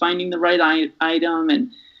 finding the right item.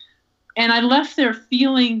 And I left there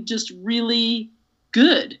feeling just really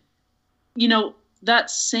good.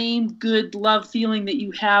 That same good love feeling that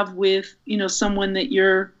you have with, someone that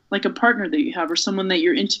you're like a partner that you have, or someone that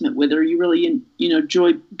you're intimate with, or you really,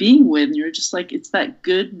 enjoy being with. And you're just like, it's that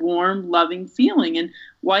good, warm, loving feeling. And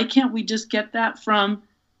why can't we just get that from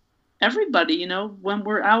everybody, when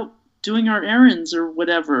we're out doing our errands or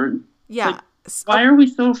whatever? Yeah. Like, why are we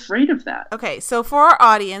so afraid of that? Okay. So for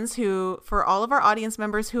all of our audience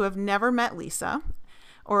members who have never met Lisa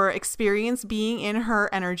or experienced being in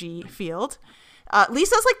her energy field,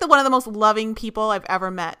 Lisa's like one of the most loving people I've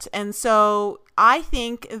ever met. And so I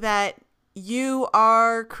think that you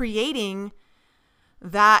are creating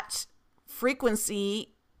that frequency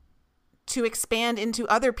to expand into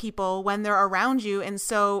other people when they're around you. And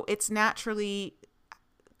so it's naturally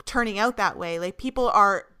turning out that way. Like, people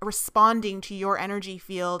are responding to your energy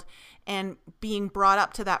field and being brought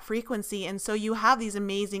up to that frequency. And so you have these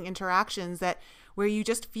amazing interactions where you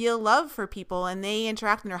just feel love for people, and they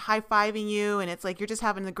interact and they're high-fiving you, and it's like you're just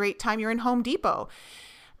having a great time. You're in Home Depot.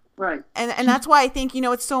 Right. And that's why I think,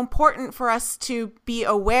 it's so important for us to be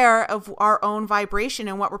aware of our own vibration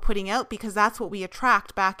and what we're putting out, because that's what we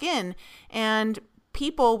attract back in. And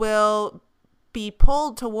people will be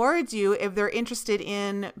pulled towards you if they're interested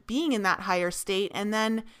in being in that higher state. And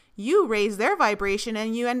then you raise their vibration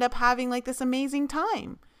and you end up having like this amazing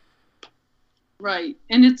time. Right.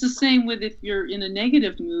 And it's the same with if you're in a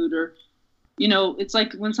negative mood, or, you know, it's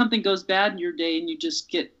like when something goes bad in your day and you just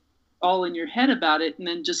get all in your head about it, and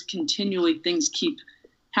then just continually things keep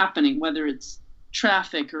happening, whether it's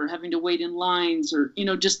traffic or having to wait in lines, or, you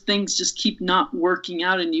know, just things just keep not working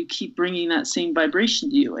out, and you keep bringing that same vibration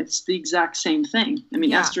to you. It's the exact same thing. I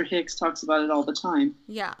mean, Esther Hicks talks about it all the time.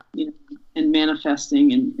 Yeah. You know, and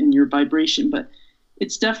manifesting and your vibration, but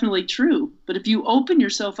it's definitely true. But if you open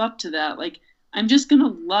yourself up to that, like, I'm just going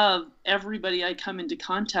to love everybody I come into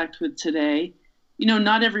contact with today. You know,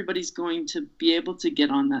 not everybody's going to be able to get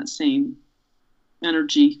on that same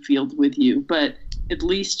energy field with you, but at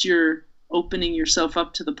least you're opening yourself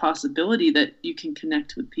up to the possibility that you can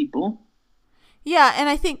connect with people. Yeah. And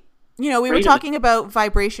I think, you know, we were talking about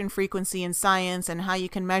vibration frequency in science and how you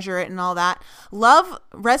can measure it and all that. Love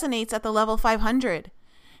resonates at the level 500.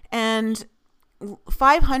 And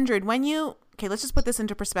 500, when you, okay, let's just put this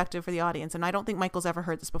into perspective for the audience. And I don't think Michael's ever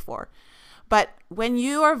heard this before. But when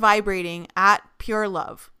you are vibrating at pure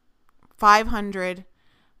love, 500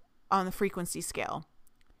 on the frequency scale,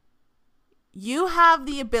 you have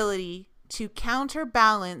the ability to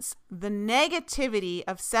counterbalance the negativity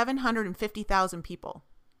of 750,000 people.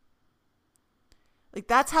 Like,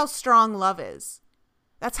 that's how strong love is.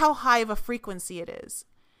 That's how high of a frequency it is.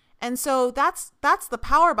 And so that's the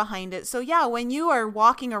power behind it. So yeah, when you are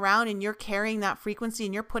walking around and you're carrying that frequency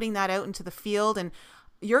and you're putting that out into the field, and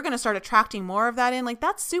you're going to start attracting more of that in, like,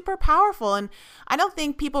 that's super powerful. And I don't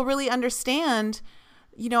think people really understand,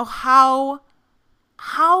 you know, how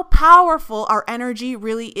powerful our energy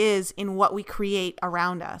really is in what we create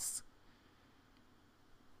around us.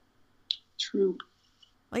 True.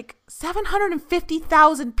 Like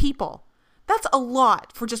 750,000 people. That's a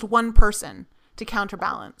lot for just one person to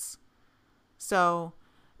counterbalance. So,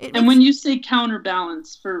 when you say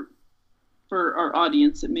counterbalance, for our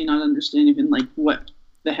audience that may not understand even like what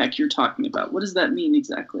the heck you're talking about, what does that mean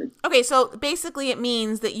exactly? Okay, so basically it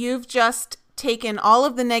means that you've just taken all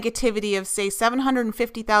of the negativity of, say,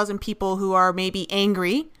 750,000 people who are maybe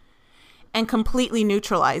angry and completely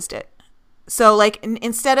neutralized it. So like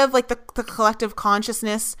instead of like the collective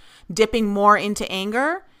consciousness dipping more into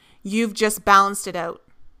anger, you've just balanced it out.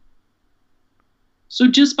 So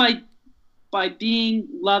just by being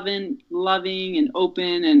loving and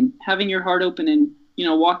open and having your heart open and, you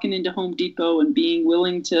know, walking into Home Depot and being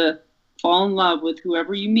willing to fall in love with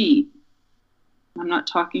whoever you meet. I'm not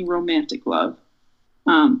talking romantic love.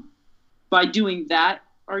 By doing that,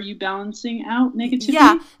 are you balancing out negativity?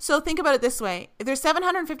 Yeah. So think about it this way. If there's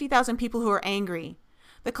 750,000 people who are angry,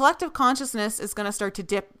 the collective consciousness is going to start to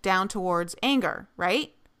dip down towards anger,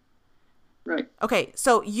 right? Right. Okay.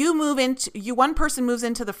 So one person moves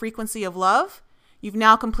into the frequency of love. You've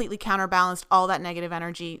now completely counterbalanced all that negative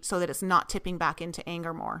energy so that it's not tipping back into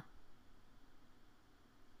anger more.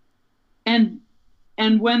 And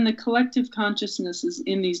when the collective consciousness is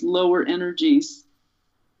in these lower energies,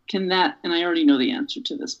 can that, and I already know the answer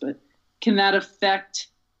to this, but can that affect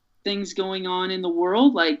things going on in the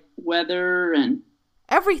world, like weather and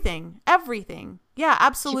everything? Yeah,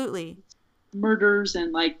 absolutely. Murders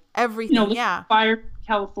and like everything. You know, yeah. Fire in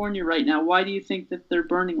California right now. Why do you think that they're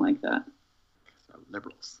burning like that?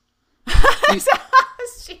 Liberals.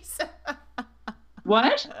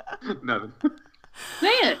 What? Nothing. Say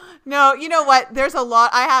it. No, you know what? There's a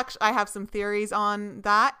lot. I have some theories on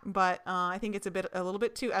that, but I think it's a little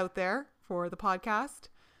bit too out there for the podcast.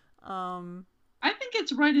 I think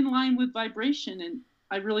it's right in line with vibration, and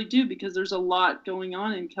I really do, because there's a lot going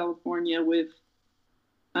on in California with,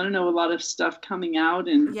 I don't know, a lot of stuff coming out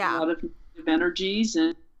and a lot of negative energies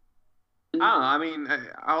and. I mean,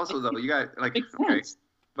 I also though you got like okay,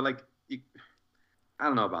 but like. I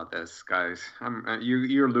don't know about this, guys.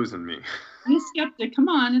 You're losing me. I'm a skeptic. Come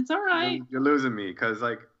on, it's all right. You're losing me because,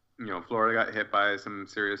 like, you know, Florida got hit by some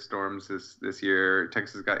serious storms this year.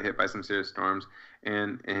 Texas got hit by some serious storms,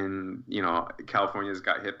 and you know, California's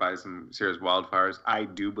got hit by some serious wildfires. I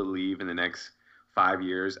do believe in the next 5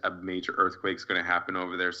 years a major earthquake's going to happen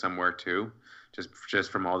over there somewhere too,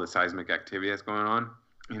 just from all the seismic activity that's going on,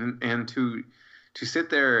 and to sit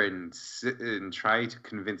there and try to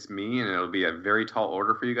convince me, and it'll be a very tall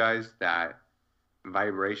order for you guys, that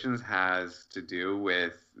vibrations has to do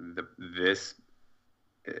with this.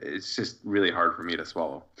 It's just really hard for me to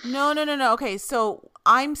swallow. No. Okay, so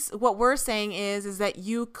what we're saying is that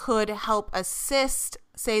you could help assist,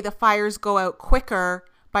 say, the fires go out quicker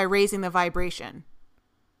by raising the vibration.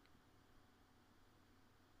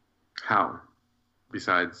 How?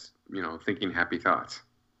 Besides thinking happy thoughts.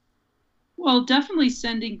 Well, definitely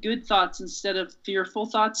sending good thoughts instead of fearful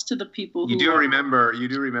thoughts to the people who You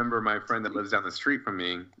do remember my friend that lives down the street from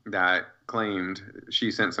me that claimed she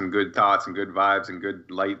sent some good thoughts and good vibes and good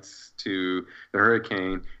lights to the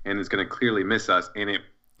hurricane and is going to clearly miss us, and it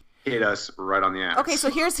hit us right on the ass. Okay, so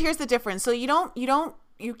here's the difference. So you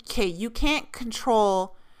can't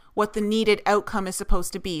control what the needed outcome is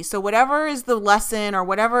supposed to be. So whatever is the lesson or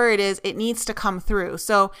whatever it is, it needs to come through.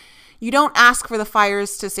 So you don't ask for the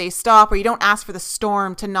fires to say stop, or you don't ask for the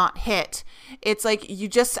storm to not hit. It's like you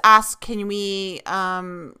just ask, can we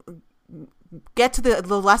get to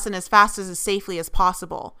the lesson as fast as safely as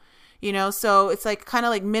possible? So it's like kind of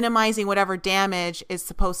like minimizing whatever damage is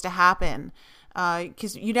supposed to happen.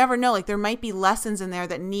 Because you never know, like there might be lessons in there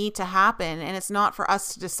that need to happen, and it's not for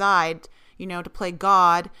us to decide, to play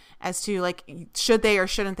God as to like, should they or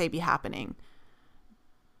shouldn't they be happening.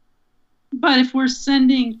 But if we're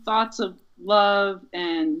sending thoughts of love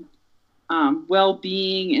and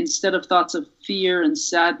well-being instead of thoughts of fear and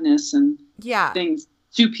sadness and things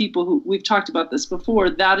to people who, we've talked about this before,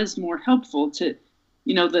 that is more helpful to,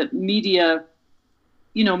 the media,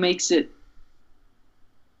 makes it,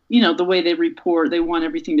 the way they report, they want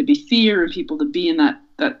everything to be fear and people to be in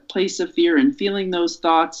that place of fear and feeling those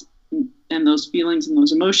thoughts and those feelings and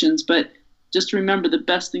those emotions. But just remember, the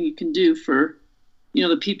best thing you can do for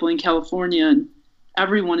the people in California and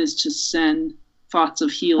everyone is to send thoughts of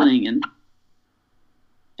healing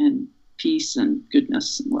and peace and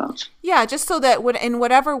goodness and love. Yeah, just so that in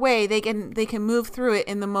whatever way they can move through it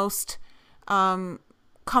in the most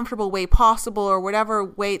comfortable way possible, or whatever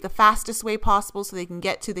way, the fastest way possible, so they can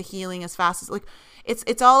get to the healing as fast as, like,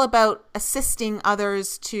 it's all about assisting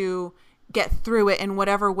others to get through it in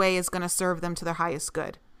whatever way is going to serve them to their highest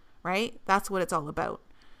good, right? That's what it's all about.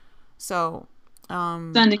 So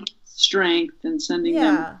sending strength and sending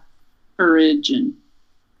them courage and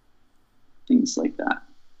things like that.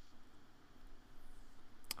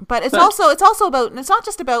 But it's also about, it's not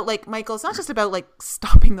just about, like, Michael, it's not just about like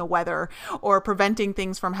stopping the weather or preventing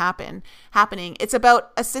things from happening. It's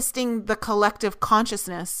about assisting the collective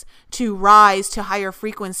consciousness to rise to higher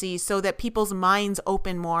frequencies, so that people's minds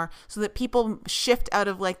open more, so that people shift out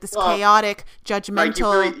of like this chaotic,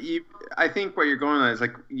 judgmental. Like I think what you're going on is,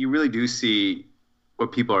 like, you really do see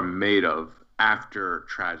what people are made of after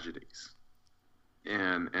tragedies,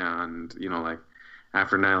 and like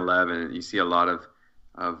after 9/11, you see a lot of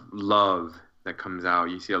love that comes out.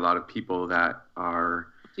 You see a lot of people that are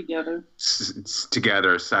together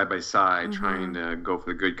side by side, trying to go for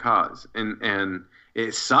the good cause. And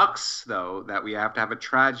it sucks, though, that we have to have a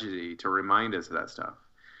tragedy to remind us of that stuff.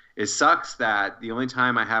 It sucks that the only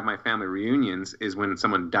time I have my family reunions is when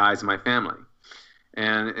someone dies in my family.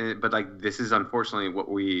 But like, this is unfortunately what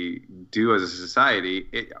we do as a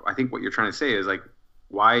society. I think what you're trying to say is, like,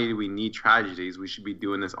 why do we need tragedies? We should be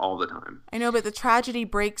doing this all the time. I know, but the tragedy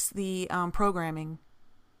breaks the programming.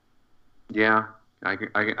 Yeah, I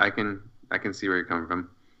can see where you're coming from.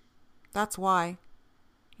 That's why.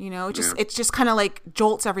 It's just kind of like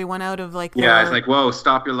jolts everyone out of like. Yeah, it's like, whoa,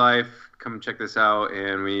 stop your life, come check this out,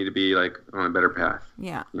 and we need to be like on a better path.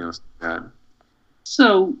 Yeah.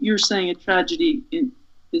 So you're saying a tragedy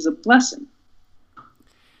is a blessing?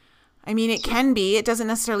 I mean, it can be. It doesn't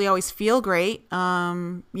necessarily always feel great,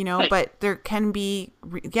 but there can be,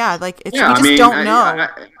 we just don't know.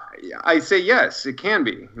 I say yes, it can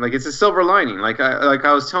be. Like, it's a silver lining. Like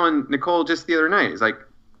I was telling Nicole just the other night, it's like,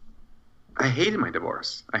 I hated my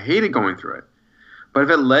divorce. I hated going through it. But if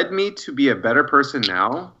it led me to be a better person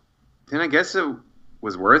now, then I guess it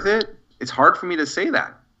was worth it. It's hard for me to say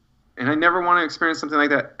that. And I never want to experience something like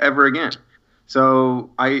that ever again. So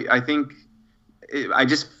I think I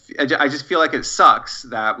just feel like it sucks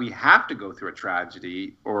that we have to go through a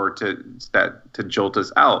tragedy or to jolt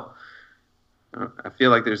us out. I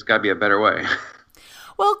feel like there's got to be a better way.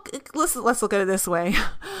 Well, let's look at it this way.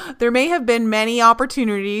 There may have been many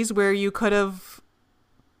opportunities where you could have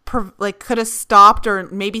stopped, or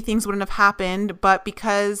maybe things wouldn't have happened, but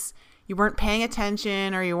because you weren't paying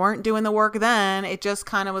attention or you weren't doing the work then, it just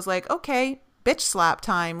kind of was like, okay, bitch slap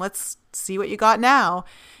time. Let's see what you got now.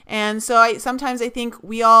 And so sometimes I think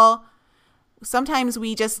sometimes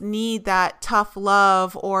we just need that tough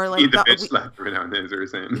love, or like need the bitch slap every now and then, is what you're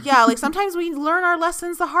saying. Yeah, like sometimes we learn our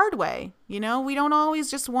lessons the hard way. We don't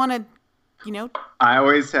always just want to, I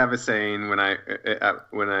always have a saying when I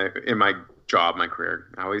in my job, my career,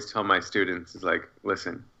 I always tell my students, is like,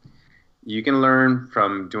 listen, you can learn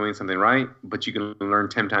from doing something right, but you can learn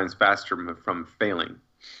 10 times faster from failing.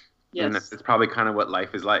 Yes. And it's probably kind of what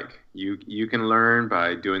life is like. You can learn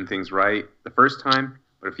by doing things right the first time,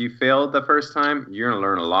 But if you failed the first time, you're going to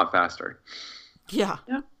learn a lot faster. Yeah.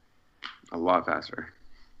 A lot faster.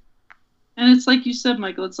 And it's like you said,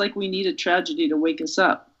 Michael, it's like we need a tragedy to wake us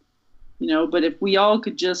up, but if we all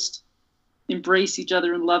could just embrace each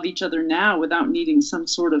other and love each other now without needing some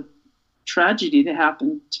sort of tragedy to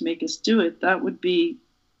happen to make us do it, that would be,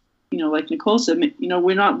 like Nicole said,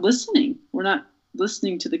 we're not listening. We're not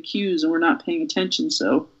listening to the cues and we're not paying attention.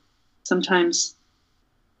 So sometimes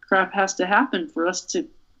crap has to happen for us to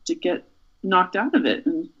get knocked out of it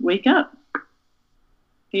and wake up.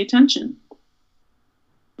 Pay attention.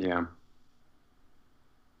 Yeah.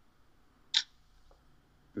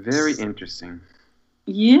 Very interesting.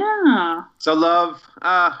 Yeah. So love,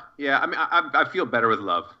 yeah. I mean, I feel better with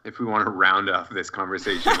love. If we want to round up this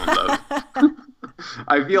conversation on love,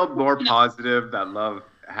 I feel more positive that love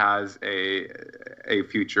has a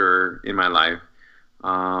future in my life.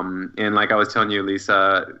 And like I was telling you,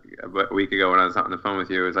 Lisa, a week ago when I was on the phone with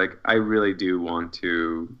you, it was like I really do want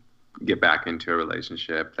to get back into a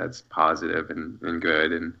relationship that's positive and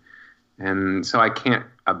good, and so I can't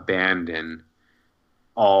abandon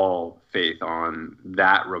all faith on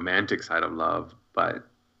that romantic side of love, but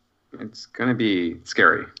it's going to be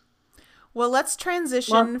scary. Well, let's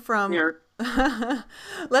transition from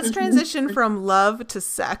love to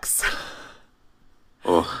sex.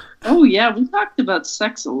 Oh yeah, we talked about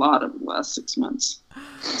sex a lot over the last 6 months.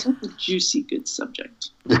 It's such a juicy, good subject.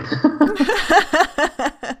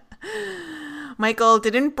 Michael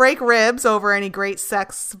didn't break ribs over any great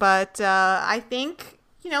sex, but I think,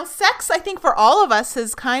 sex, I think for all of us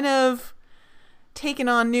has kind of taken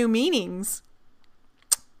on new meanings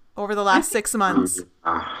over the last 6 months.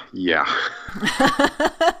 Yeah.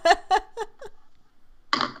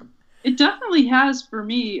 It definitely has, for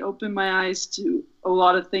me, opened my eyes to a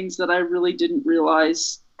lot of things that I really didn't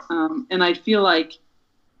realize. And I feel like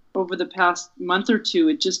over the past month or two,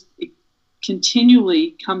 it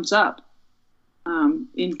continually comes up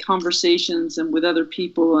in conversations and with other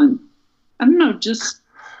people. And I don't know, just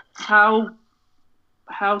how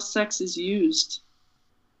sex is used.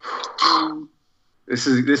 This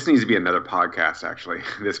needs to be another podcast, actually.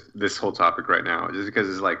 This whole topic right now, just because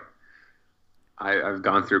it's like I've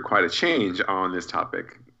gone through quite a change on this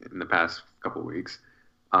topic in the past couple of weeks,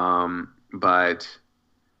 but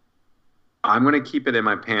I'm gonna keep it in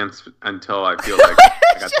my pants until I feel like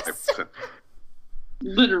I got the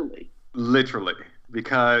literally,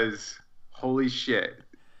 because holy shit,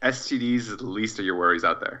 STDs is the least of your worries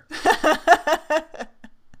out there.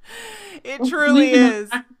 It truly is.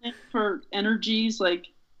 For energies, like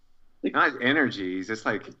not energies. It's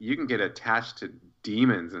like you can get attached to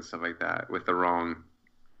demons and stuff like that with the wrong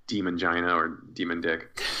demon gina or demon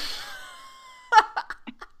dick.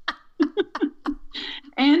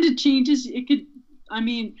 And it changes. It could. I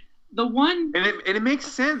mean, the one. And it makes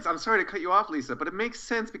sense. I'm sorry to cut you off, Lisa, but it makes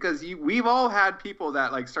sense because we've all had people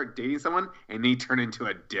that like start dating someone and they turn into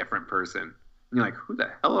a different person. And you're like, who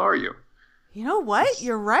the hell are you? You know what?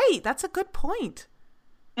 You're right. That's a good point.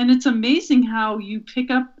 And it's amazing how you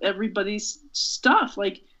pick up everybody's stuff.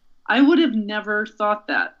 Like, I would have never thought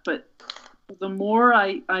that, but the more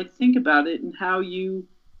I think about it and how you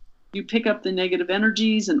pick up the negative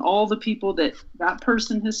energies and all the people that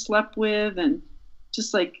person has slept with, and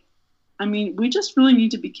just like, I mean, we just really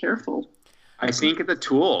need to be careful. I think it's a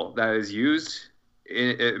tool that is used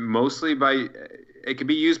mostly it can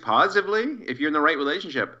be used positively if you're in the right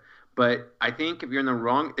relationship. But I think if you're in the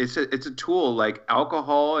wrong, it's a tool like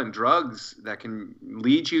alcohol and drugs that can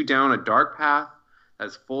lead you down a dark path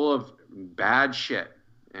that's full of bad shit.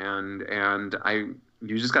 And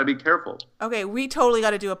you just got to be careful. Okay, we totally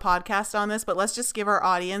got to do a podcast on this, but let's just give our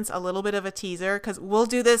audience a little bit of a teaser because we'll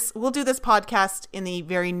do this podcast in the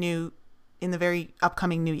very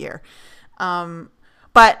upcoming new year.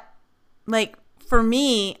 But like for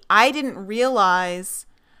me, I didn't realize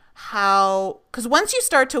because once you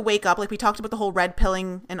start to wake up, like we talked about the whole red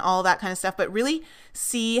pilling and all that kind of stuff, but really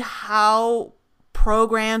see how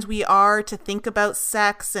programmed we are to think about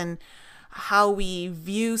sex and how we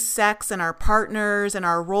view sex and our partners and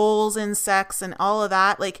our roles in sex and all of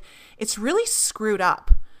that, like it's really screwed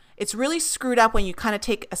up. It's really screwed up when you kind of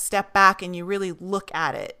take a step back and you really look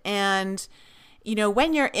at it. And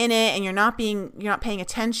when you're in it and you're not paying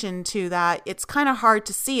attention to that, it's kind of hard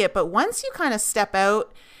to see it. But once you kind of step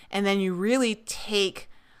out and then you really take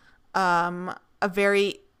a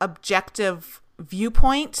very objective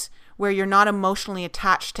viewpoint where you're not emotionally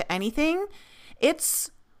attached to anything,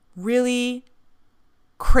 it's really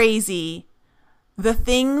crazy the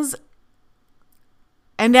things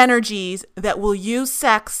and energies that will use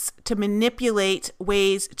sex to manipulate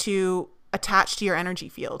ways to attach to your energy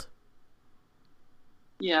field.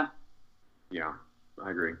 Yeah. Yeah,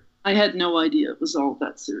 I agree. I had no idea it was all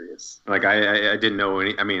that serious. Like I didn't know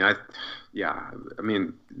any. I mean, it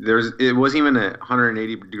wasn't even a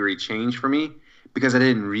 180-degree change for me because I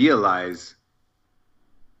didn't realize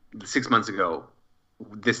 6 months ago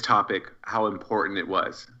this topic, how important it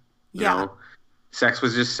was. You know? Sex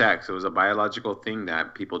was just sex. It was a biological thing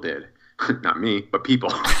that people did. Not me, but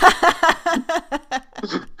people.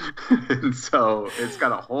 And so it's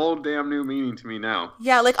got a whole damn new meaning to me now.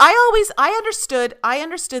 Yeah, like I understood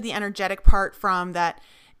the energetic part from that.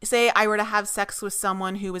 Say I were to have sex with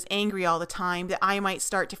someone who was angry all the time, that I might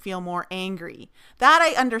start to feel more angry. That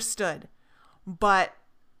I understood. But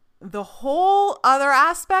the whole other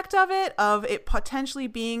aspect of it potentially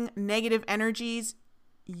being negative energies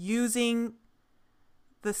using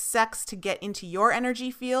the sex to get into your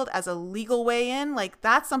energy field as a legal way in, like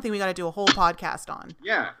that's something we got to do a whole podcast on.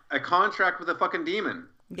 Yeah, a contract with a fucking demon.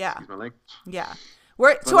 Yeah. Excuse my language. Yeah.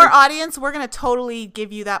 Our audience, we're going to totally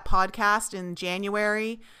give you that podcast in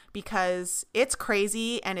January because it's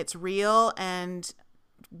crazy and it's real, and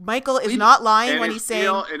Michael is not lying when he's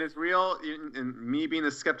saying... And it's real, and me being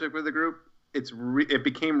a skeptic with the group, it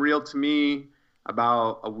became real to me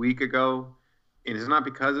about a week ago. And it's not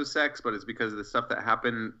because of sex, but it's because of the stuff that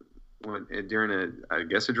happened during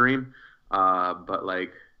a dream. But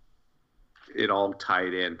like, it all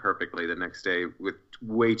tied in perfectly the next day with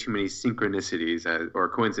way too many synchronicities or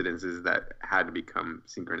coincidences that had to become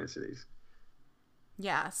synchronicities.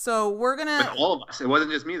 Yeah, so we're gonna. With all of us, it wasn't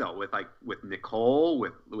just me though. With Nicole,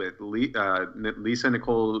 with Lisa,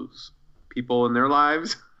 Nicole's people in their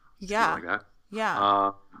lives. Yeah, like that.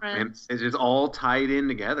 Yeah, and it's just all tied in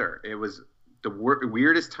together. It was the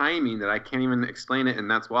weirdest timing that I can't even explain it, and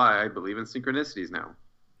that's why I believe in synchronicities now.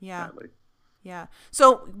 Yeah. Sadly. Yeah.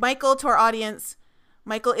 So, Michael, to our audience,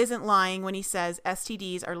 Michael isn't lying when he says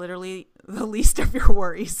STDs are literally the least of your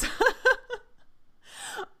worries.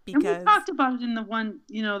 Because and we talked about it in the one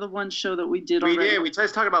show that we did already. We did. We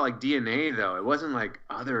just talked about like DNA though. It wasn't like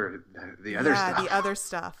the other stuff. Yeah, the other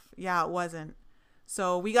stuff. Yeah, it wasn't.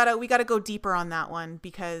 So we gotta go deeper on that one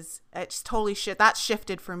because it's totally that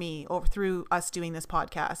shifted for me through us doing this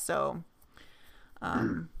podcast. So,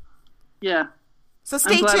 yeah. So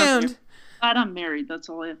stay tuned. Glad I'm married. That's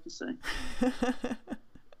all I have to say.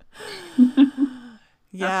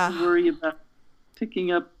 Yeah. Not to worry about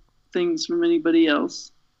picking up things from anybody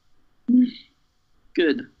else.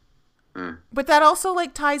 Good. But that also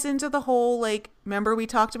like ties into the whole remember we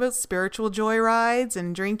talked about spiritual joyrides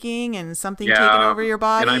and drinking and something taking over your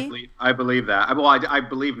body? And I believe that. Well, I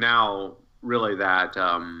believe now really that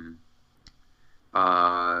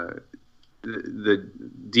the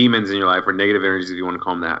demons in your life, or negative energies if you want to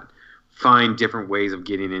call them that, find different ways of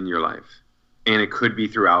getting in your life. And it could be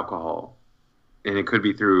through alcohol. And it could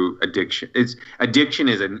be through addiction. Addiction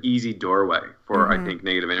is an easy doorway for, I think,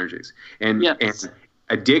 negative energies. And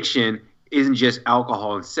addiction isn't just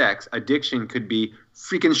alcohol and sex. Addiction could be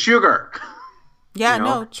freaking sugar. Yeah,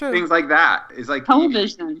 no, true. Things like that. It's like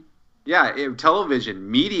television. Television,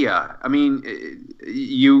 media. I mean,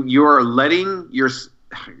 you're letting your...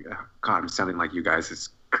 God, I'm sounding like you guys. It's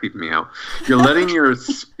creeping me out. You're letting your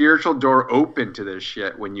spiritual door open to this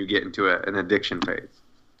shit when you get into an addiction phase.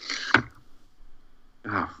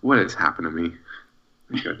 Oh, what has happened to me?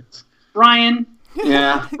 My goodness. Brian.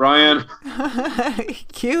 Yeah, Brian.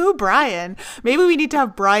 Cue Brian. Maybe we need to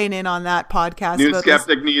have Brian in on that podcast. New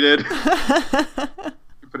skeptic needed.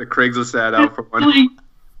 Put a Craigslist ad out for one. Really,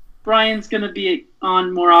 Brian's going to be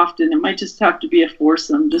on more often. It might just have to be a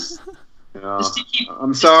foursome. Just to keep.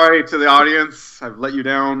 I'm sorry to the audience. I've let you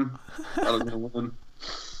down. I was going to win.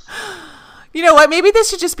 You know what? Maybe this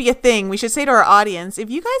should just be a thing. We should say to our audience, if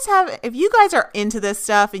you guys are into this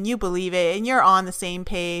stuff and you believe it and you're on the same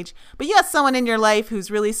page, but you got someone in your life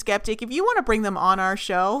who's really skeptic, if you want to bring them on our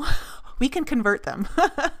show, we can convert them.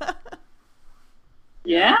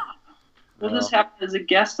 Yeah. We'll just have as a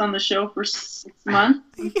guest on the show for 6 months.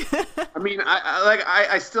 I mean,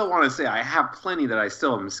 I still want to say I have plenty that I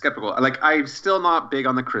still am skeptical. Like, I'm still not big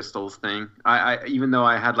on the crystals thing. I even though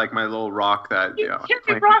I had like my little rock that you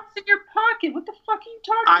carry rocks in your pocket. What the fuck are you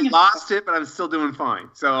talking about? I lost it, but I'm still doing fine.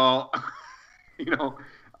 So,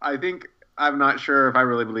 I think I'm not sure if I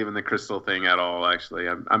really believe in the crystal thing at all. Actually,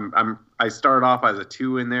 I started off as a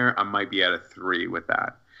 2 in there. I might be at a 3 with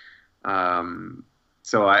that.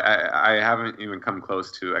 So I haven't even come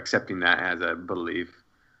close to accepting that as a belief.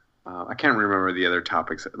 I can't remember the other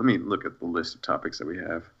topics. Let me look at the list of topics that we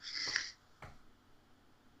have.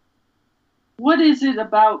 What is it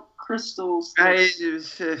about crystals?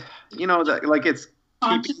 That, like it's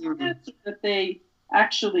consciousness that they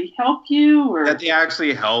actually help you, or that they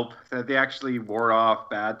actually help, that they actually ward off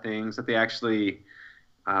bad things, that they actually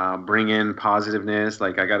bring in positiveness.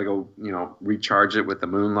 Like I got to go, recharge it with the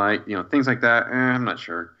moonlight, things like that. I'm not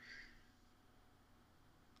sure.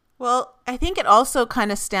 Well, I think it also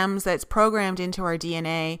kind of stems that it's programmed into our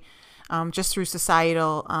DNA just through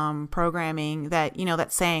societal programming that,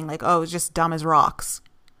 that's saying like, oh, it's just dumb as rocks.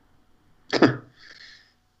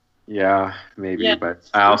 Yeah, maybe. Yeah. But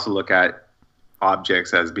I also look at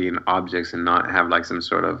objects as being objects and not have like some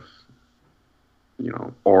sort of,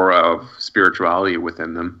 aura of spirituality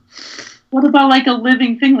within them. What about like a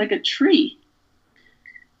living thing, like a tree?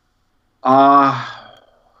 Or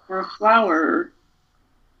a flower?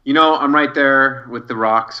 I'm right there with the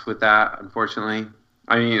rocks with that, unfortunately.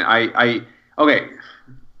 I mean, okay.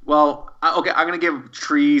 Well, I'm going to give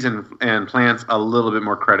trees and plants a little bit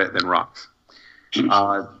more credit than rocks.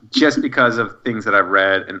 Just because of things that I've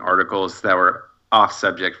read and articles that were off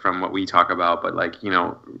subject from what we talk about. But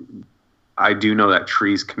I do know that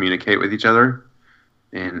trees communicate with each other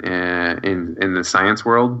in the science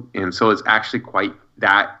world. And so it's actually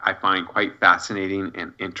I find quite fascinating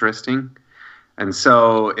and interesting. And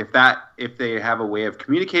so if they have a way of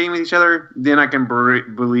communicating with each other, then I can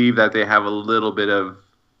believe that they have a little bit of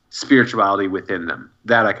spirituality within them.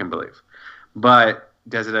 That I can believe. But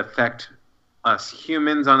does it affect us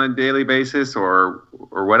humans on a daily basis or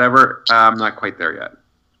whatever? I'm not quite there yet.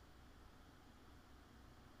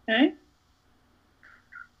 Okay.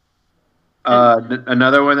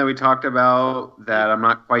 Another one that we talked about that I'm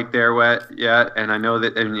not quite there yet, and I know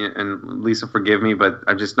that, and Lisa, forgive me, but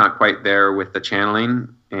I'm just not quite there with the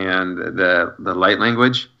channeling and the light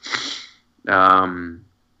language.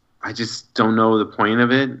 I just don't know the point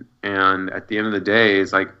of it, and at the end of the day,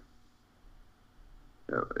 it's like,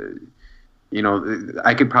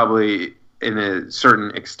 I could probably, in a certain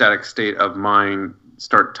ecstatic state of mind,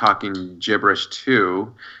 start talking gibberish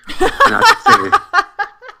too.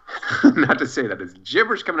 Not to say that it's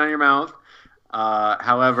gibberish coming out of your mouth.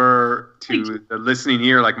 However, to the listening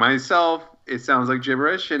ear like myself, it sounds like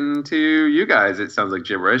gibberish, and to you guys, it sounds like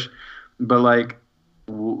gibberish. But like,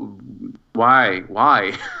 why?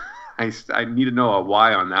 I need to know a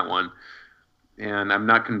why on that one, and I'm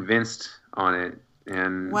not convinced on it.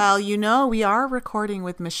 And well, we are recording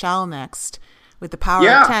with Michelle next with the power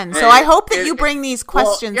of 10. So I hope that you bring these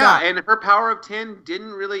questions up. Yeah, and her power of 10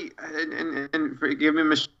 didn't really, and forgive me,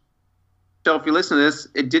 Michelle, if you listen to this,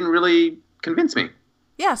 it didn't really convince me.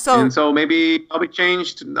 Yeah, so maybe I'll be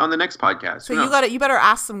changed on the next podcast. So you better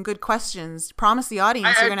ask some good questions. Promise the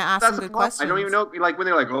audience you're going to ask some good questions. I don't even know, like when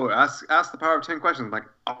they're like, "Oh, ask the power of 10 questions." I'm like,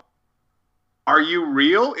 oh, "Are you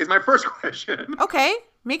real?" is my first question. Okay,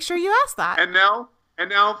 make sure you ask that. And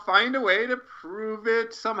now find a way to prove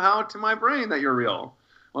it somehow to my brain that you're real.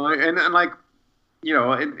 Well, and like,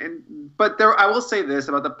 but there, I will say this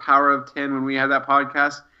about the power of 10 when we had that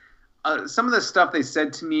podcast. Some of the stuff they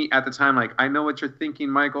said to me at the time, like, I know what you're thinking,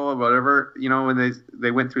 Michael, or whatever, when they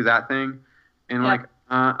went through that thing, and like,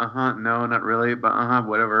 no, not really, but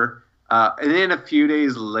whatever. And then a few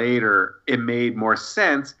days later, it made more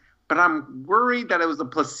sense, but I'm worried that it was a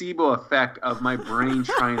placebo effect of my brain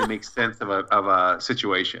trying to make sense of a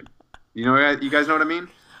situation. You guys know what I mean?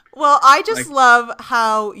 Well, I just love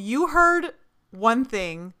how you heard one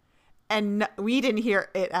thing and we didn't hear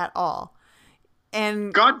it at all.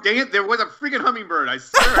 And God dang it, there was a freaking hummingbird, I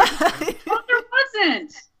swear. Oh, there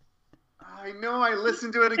wasn't. I know, I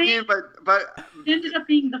listened to it again, but it ended up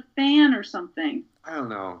being the fan or something. I don't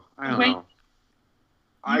know.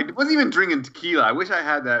 I wasn't even drinking tequila. I wish I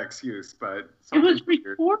had that excuse, but it was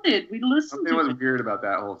recorded. We listened something to it. Something was weird about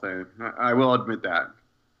that whole thing. I will admit that.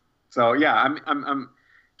 So yeah, I'm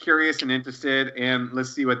curious and interested, and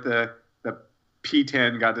let's see what the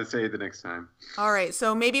P10 got to say the next time. All right,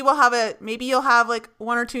 so maybe you'll have like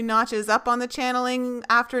one or two notches up on the channeling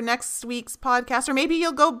after next week's podcast, or maybe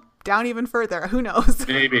you'll go down even further. Who knows?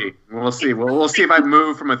 Maybe we'll see. We'll see if I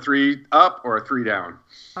move from a 3 up or a 3 down.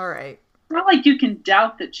 All right. It's not like you can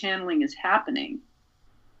doubt that channeling is happening.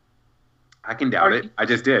 I can doubt it. I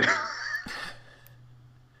just did.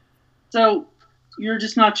 So you're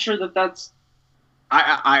just not sure that that's.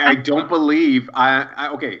 I don't believe.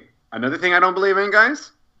 Okay. Another thing I don't believe in,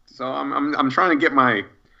 guys. So I'm trying to get my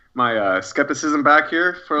skepticism back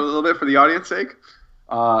here for a little bit for the audience sake.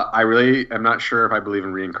 I really am not sure if I believe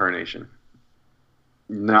in reincarnation.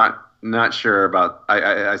 Not sure about.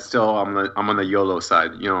 I still I'm on the YOLO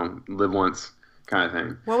side. Live once kind of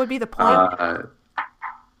thing. What would be the point?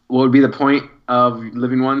 What would be the point of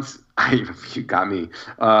living once? You got me.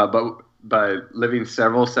 But living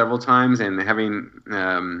several times and having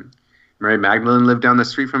Mary Magdalene lived down the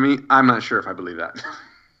street from me, I'm not sure if I believe that.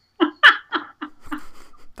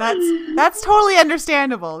 That's totally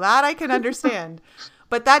understandable. That I can understand.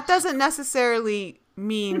 But that doesn't necessarily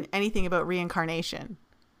mean anything about reincarnation.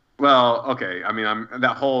 Well, okay. I mean, the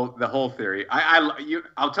whole theory.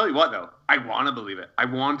 I'll tell you what though. I want to believe it. I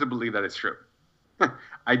want to believe that it's true.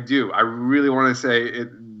 I do. I really want to say it.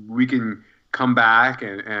 We can come back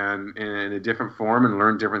and in a different form and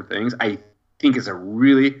learn different things. I think it's a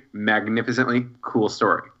really magnificently cool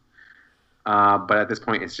story. But at this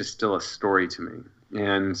point, it's just still a story to me.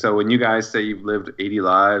 And so when you guys say you've lived 80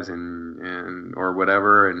 lives and or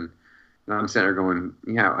whatever, and I'm sitting there going,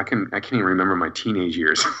 yeah, I can't even remember my teenage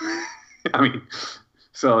years. I mean,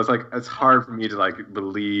 so it's like it's hard for me to like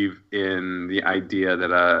believe in the idea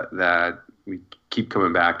that we keep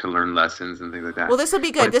coming back to learn lessons and things like that. Well, this will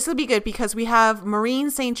be good. This will be good because we have Maureen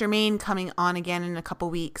St. Germain coming on again in a couple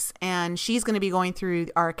weeks, and she's going to be going through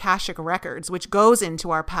our Akashic records, which goes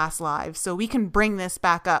into our past lives. So we can bring this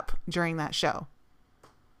back up during that show.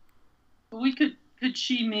 We could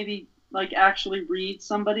she maybe like actually read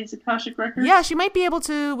somebody's Akashic records? Yeah, she might be able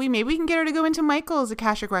to. Maybe we can get her to go into Michael's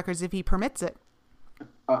Akashic records if he permits it.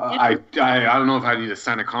 I don't know if I need to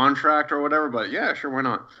sign a contract or whatever, but yeah, sure, why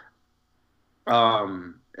not?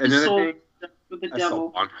 Another thing with the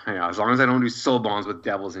devil. Yeah, as long as I don't do soul bonds with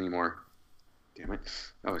devils anymore. Damn it!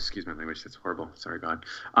 Oh, excuse my language. That's horrible. Sorry, God.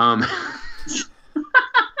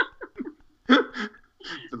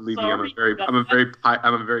 Believe me, I'm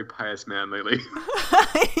a very pious man lately.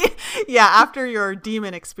 Yeah, after your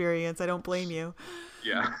demon experience, I don't blame you.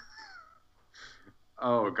 Yeah.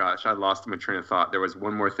 Oh gosh, I lost my train of thought. There was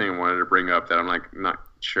one more thing I wanted to bring up that I'm like not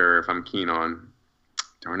sure if I'm keen on.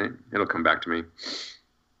 Darn it, it'll come back to me.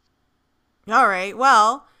 All right.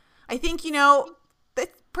 Well, I think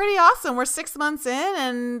it's pretty awesome. We're 6 months in,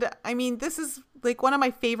 and I mean, this is like one of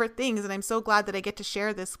my favorite things, and I'm so glad that I get to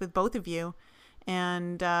share this with both of you.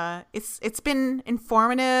 And it's been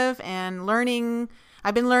informative and learning.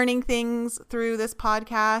 I've been learning things through this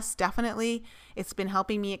podcast. Definitely, it's been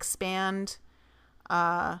helping me expand.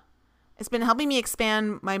 It's been helping me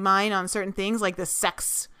expand my mind on certain things, like the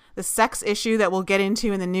sex issue that we'll get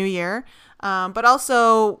into in the new year. But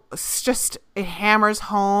also, it hammers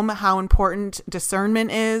home how important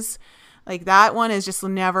discernment is. Like that one is just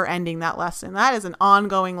never ending. That lesson. That is an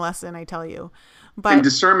ongoing lesson, I tell you. And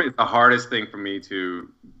discernment is the hardest thing for me to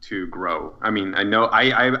grow. I mean, I know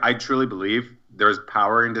I truly believe there's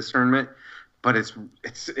power in discernment, but it's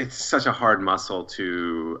such a hard muscle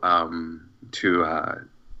to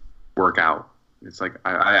work out. It's like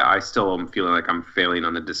I still am feeling like I'm failing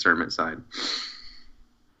on the discernment side.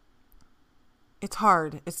 It's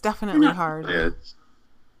hard. It's definitely hard.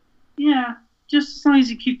 Yeah, just as long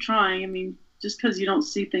as you keep trying. I mean, just because you don't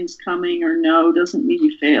see things coming or know doesn't mean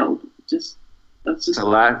you failed. That's just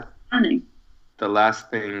learning. The last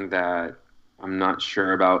thing that I'm not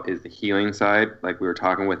sure about is the healing side. Like we were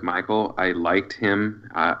talking with Michael, I liked him,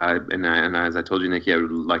 and as I told you, Nikki, I would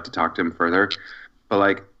like to talk to him further. But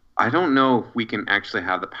like, I don't know if we can actually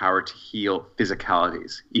have the power to heal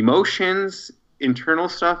physicalities, emotions, internal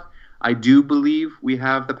stuff. I do believe we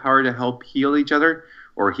have the power to help heal each other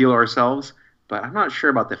or heal ourselves. But I'm not sure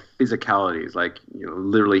about the physicalities, like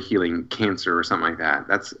literally healing cancer or something like that.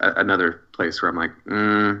 That's another place where I'm like,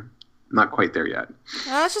 not quite there yet.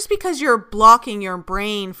 That's just because you're blocking your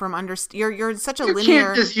brain from You're such a linear. You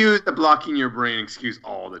can't just use the blocking your brain excuse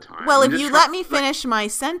all the time. Well, if you let me finish my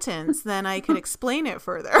sentence, then I could explain it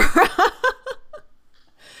further.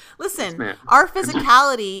 Listen, yes, our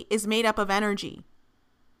physicality is made up of energy.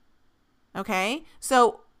 Okay,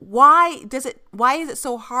 so. Why is it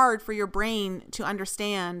so hard for your brain to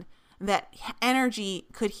understand that energy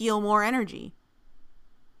could heal more energy?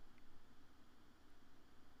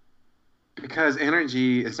 Because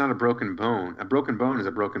energy is not a broken bone. A broken bone is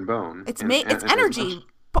a broken bone. It's energy.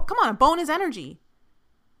 Come on, a bone is energy.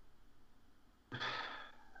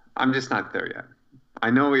 I'm just not there yet. I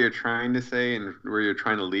know what you're trying to say and where you're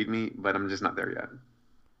trying to lead me, but I'm just not there yet.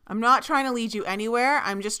 I'm not trying to lead you anywhere.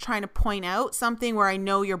 I'm just trying to point out something where I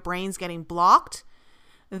know your brain's getting blocked.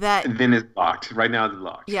 And then it's blocked. Right now it's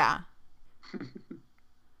blocked. Yeah.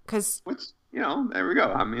 Which, there we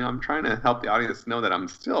go. I mean, I'm trying to help the audience know that I'm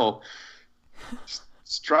still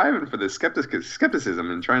striving for the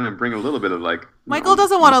skepticism and trying to bring a little bit of like... Michael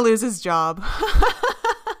doesn't want to lose his job.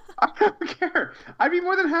 I don't care. I'd be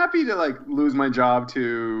more than happy to like lose my job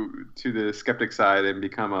to the skeptic side and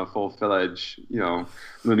become a full-fledged,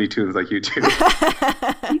 Looney Tunes like you two.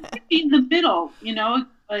 You could be in the middle,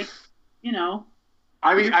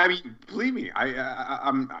 I mean, believe me.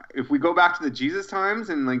 I'm. If we go back to the Jesus times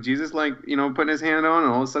and like Jesus, like putting his hand on,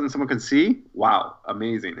 and all of a sudden someone can see. Wow,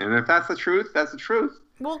 amazing! And if that's the truth, that's the truth.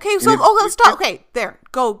 Well, okay. So, let's stop. Okay, there.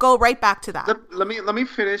 Go right back to that. Let me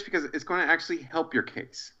finish because it's going to actually help your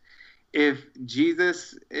case. If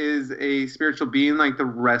Jesus is a spiritual being like the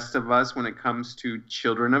rest of us when it comes to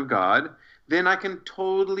children of God, then I can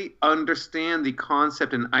totally understand the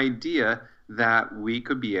concept and idea that we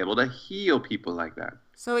could be able to heal people like that.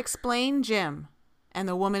 So explain Jim and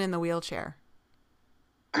the woman in the wheelchair.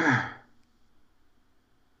 That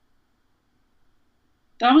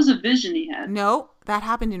was a vision he had. No, that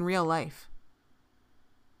happened in real life.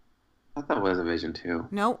 I thought it was a vision too.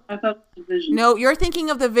 No. I thought it was a vision. No, you're thinking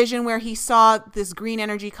of the vision where he saw this green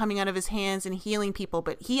energy coming out of his hands and healing people,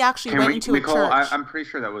 but he actually went into a church. I'm pretty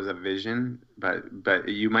sure that was a vision, but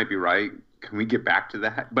you might be right. Can we get back to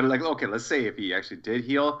that? But like, okay, let's say if he actually did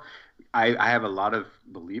heal, I have a lot of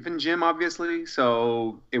belief in Jim, obviously,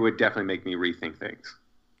 so it would definitely make me rethink things.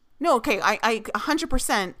 No, okay, I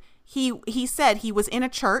 100%. He said he was in a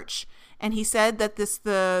church, and he said that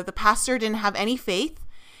the pastor didn't have any faith,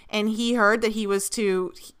 and he heard that he was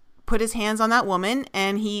to put his hands on that woman,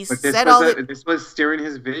 and he said all that. This was steering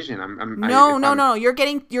his vision. No. You're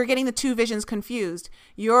getting the two visions confused.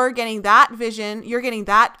 You're getting that vision. You're getting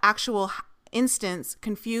that actual instance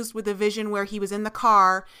confused with the vision where he was in the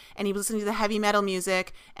car and he was listening to the heavy metal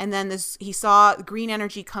music, and then he saw green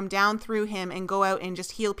energy come down through him and go out and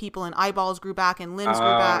just heal people, and eyeballs grew back and limbs grew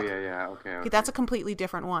back. Okay. That's a completely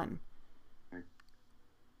different one. Okay.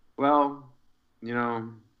 Well,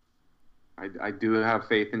 I do have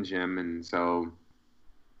faith in Jim, and so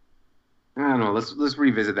I don't know. Let's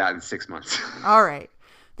revisit that in 6 months. All right.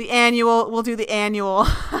 We'll do the annual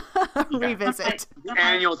revisit. The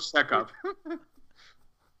annual checkup.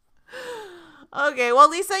 Okay. Well,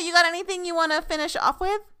 Lisa, you got anything you want to finish off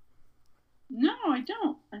with? No, I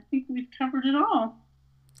don't. I think we've covered it all.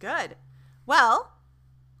 Good. Well,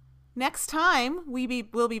 next time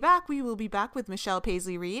we'll be back. We will be back with Michelle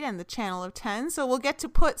Paisley-Reed and the Channel of 10. So we'll get to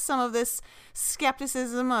put some of this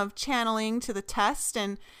skepticism of channeling to the test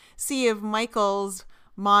and see if Michael's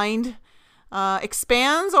mind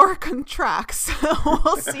expands or contracts.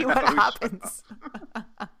 We'll see what happens.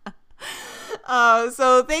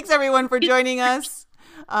 So thanks everyone for joining us.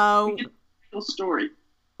 Story.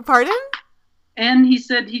 Pardon? And he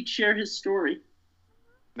said he'd share his story.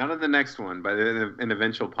 Not in the next one, but in an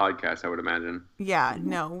eventual podcast, I would imagine. Yeah,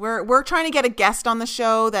 no, we're trying to get a guest on the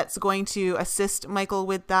show that's going to assist Michael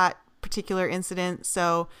with that particular incident.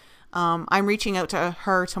 So I'm reaching out to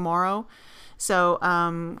her tomorrow. So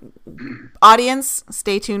audience,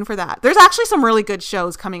 stay tuned for that. There's actually some really good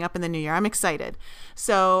shows coming up in the new year. I'm excited.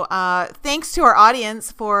 So thanks to our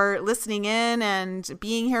audience for listening in and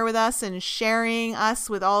being here with us and sharing us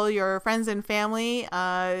with all your friends and family.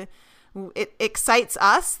 It excites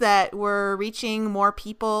us that we're reaching more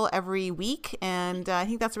people every week, and I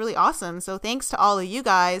think that's really awesome. So thanks to all of you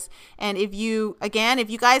guys. And if you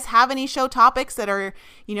guys have any show topics that are,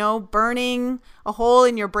 burning a hole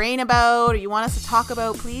in your brain about, or you want us to talk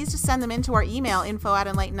about, please just send them into our email,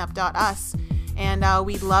 info@enlightenup.us, and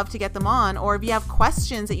we'd love to get them on. Or if you have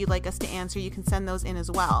questions that you'd like us to answer, you can send those in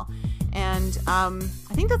as well. And I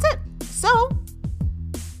think that's it. So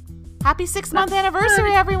happy 6-month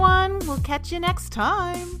anniversary, everyone. We'll catch you next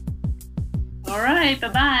time. All right.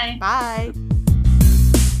 Bye-bye. Bye.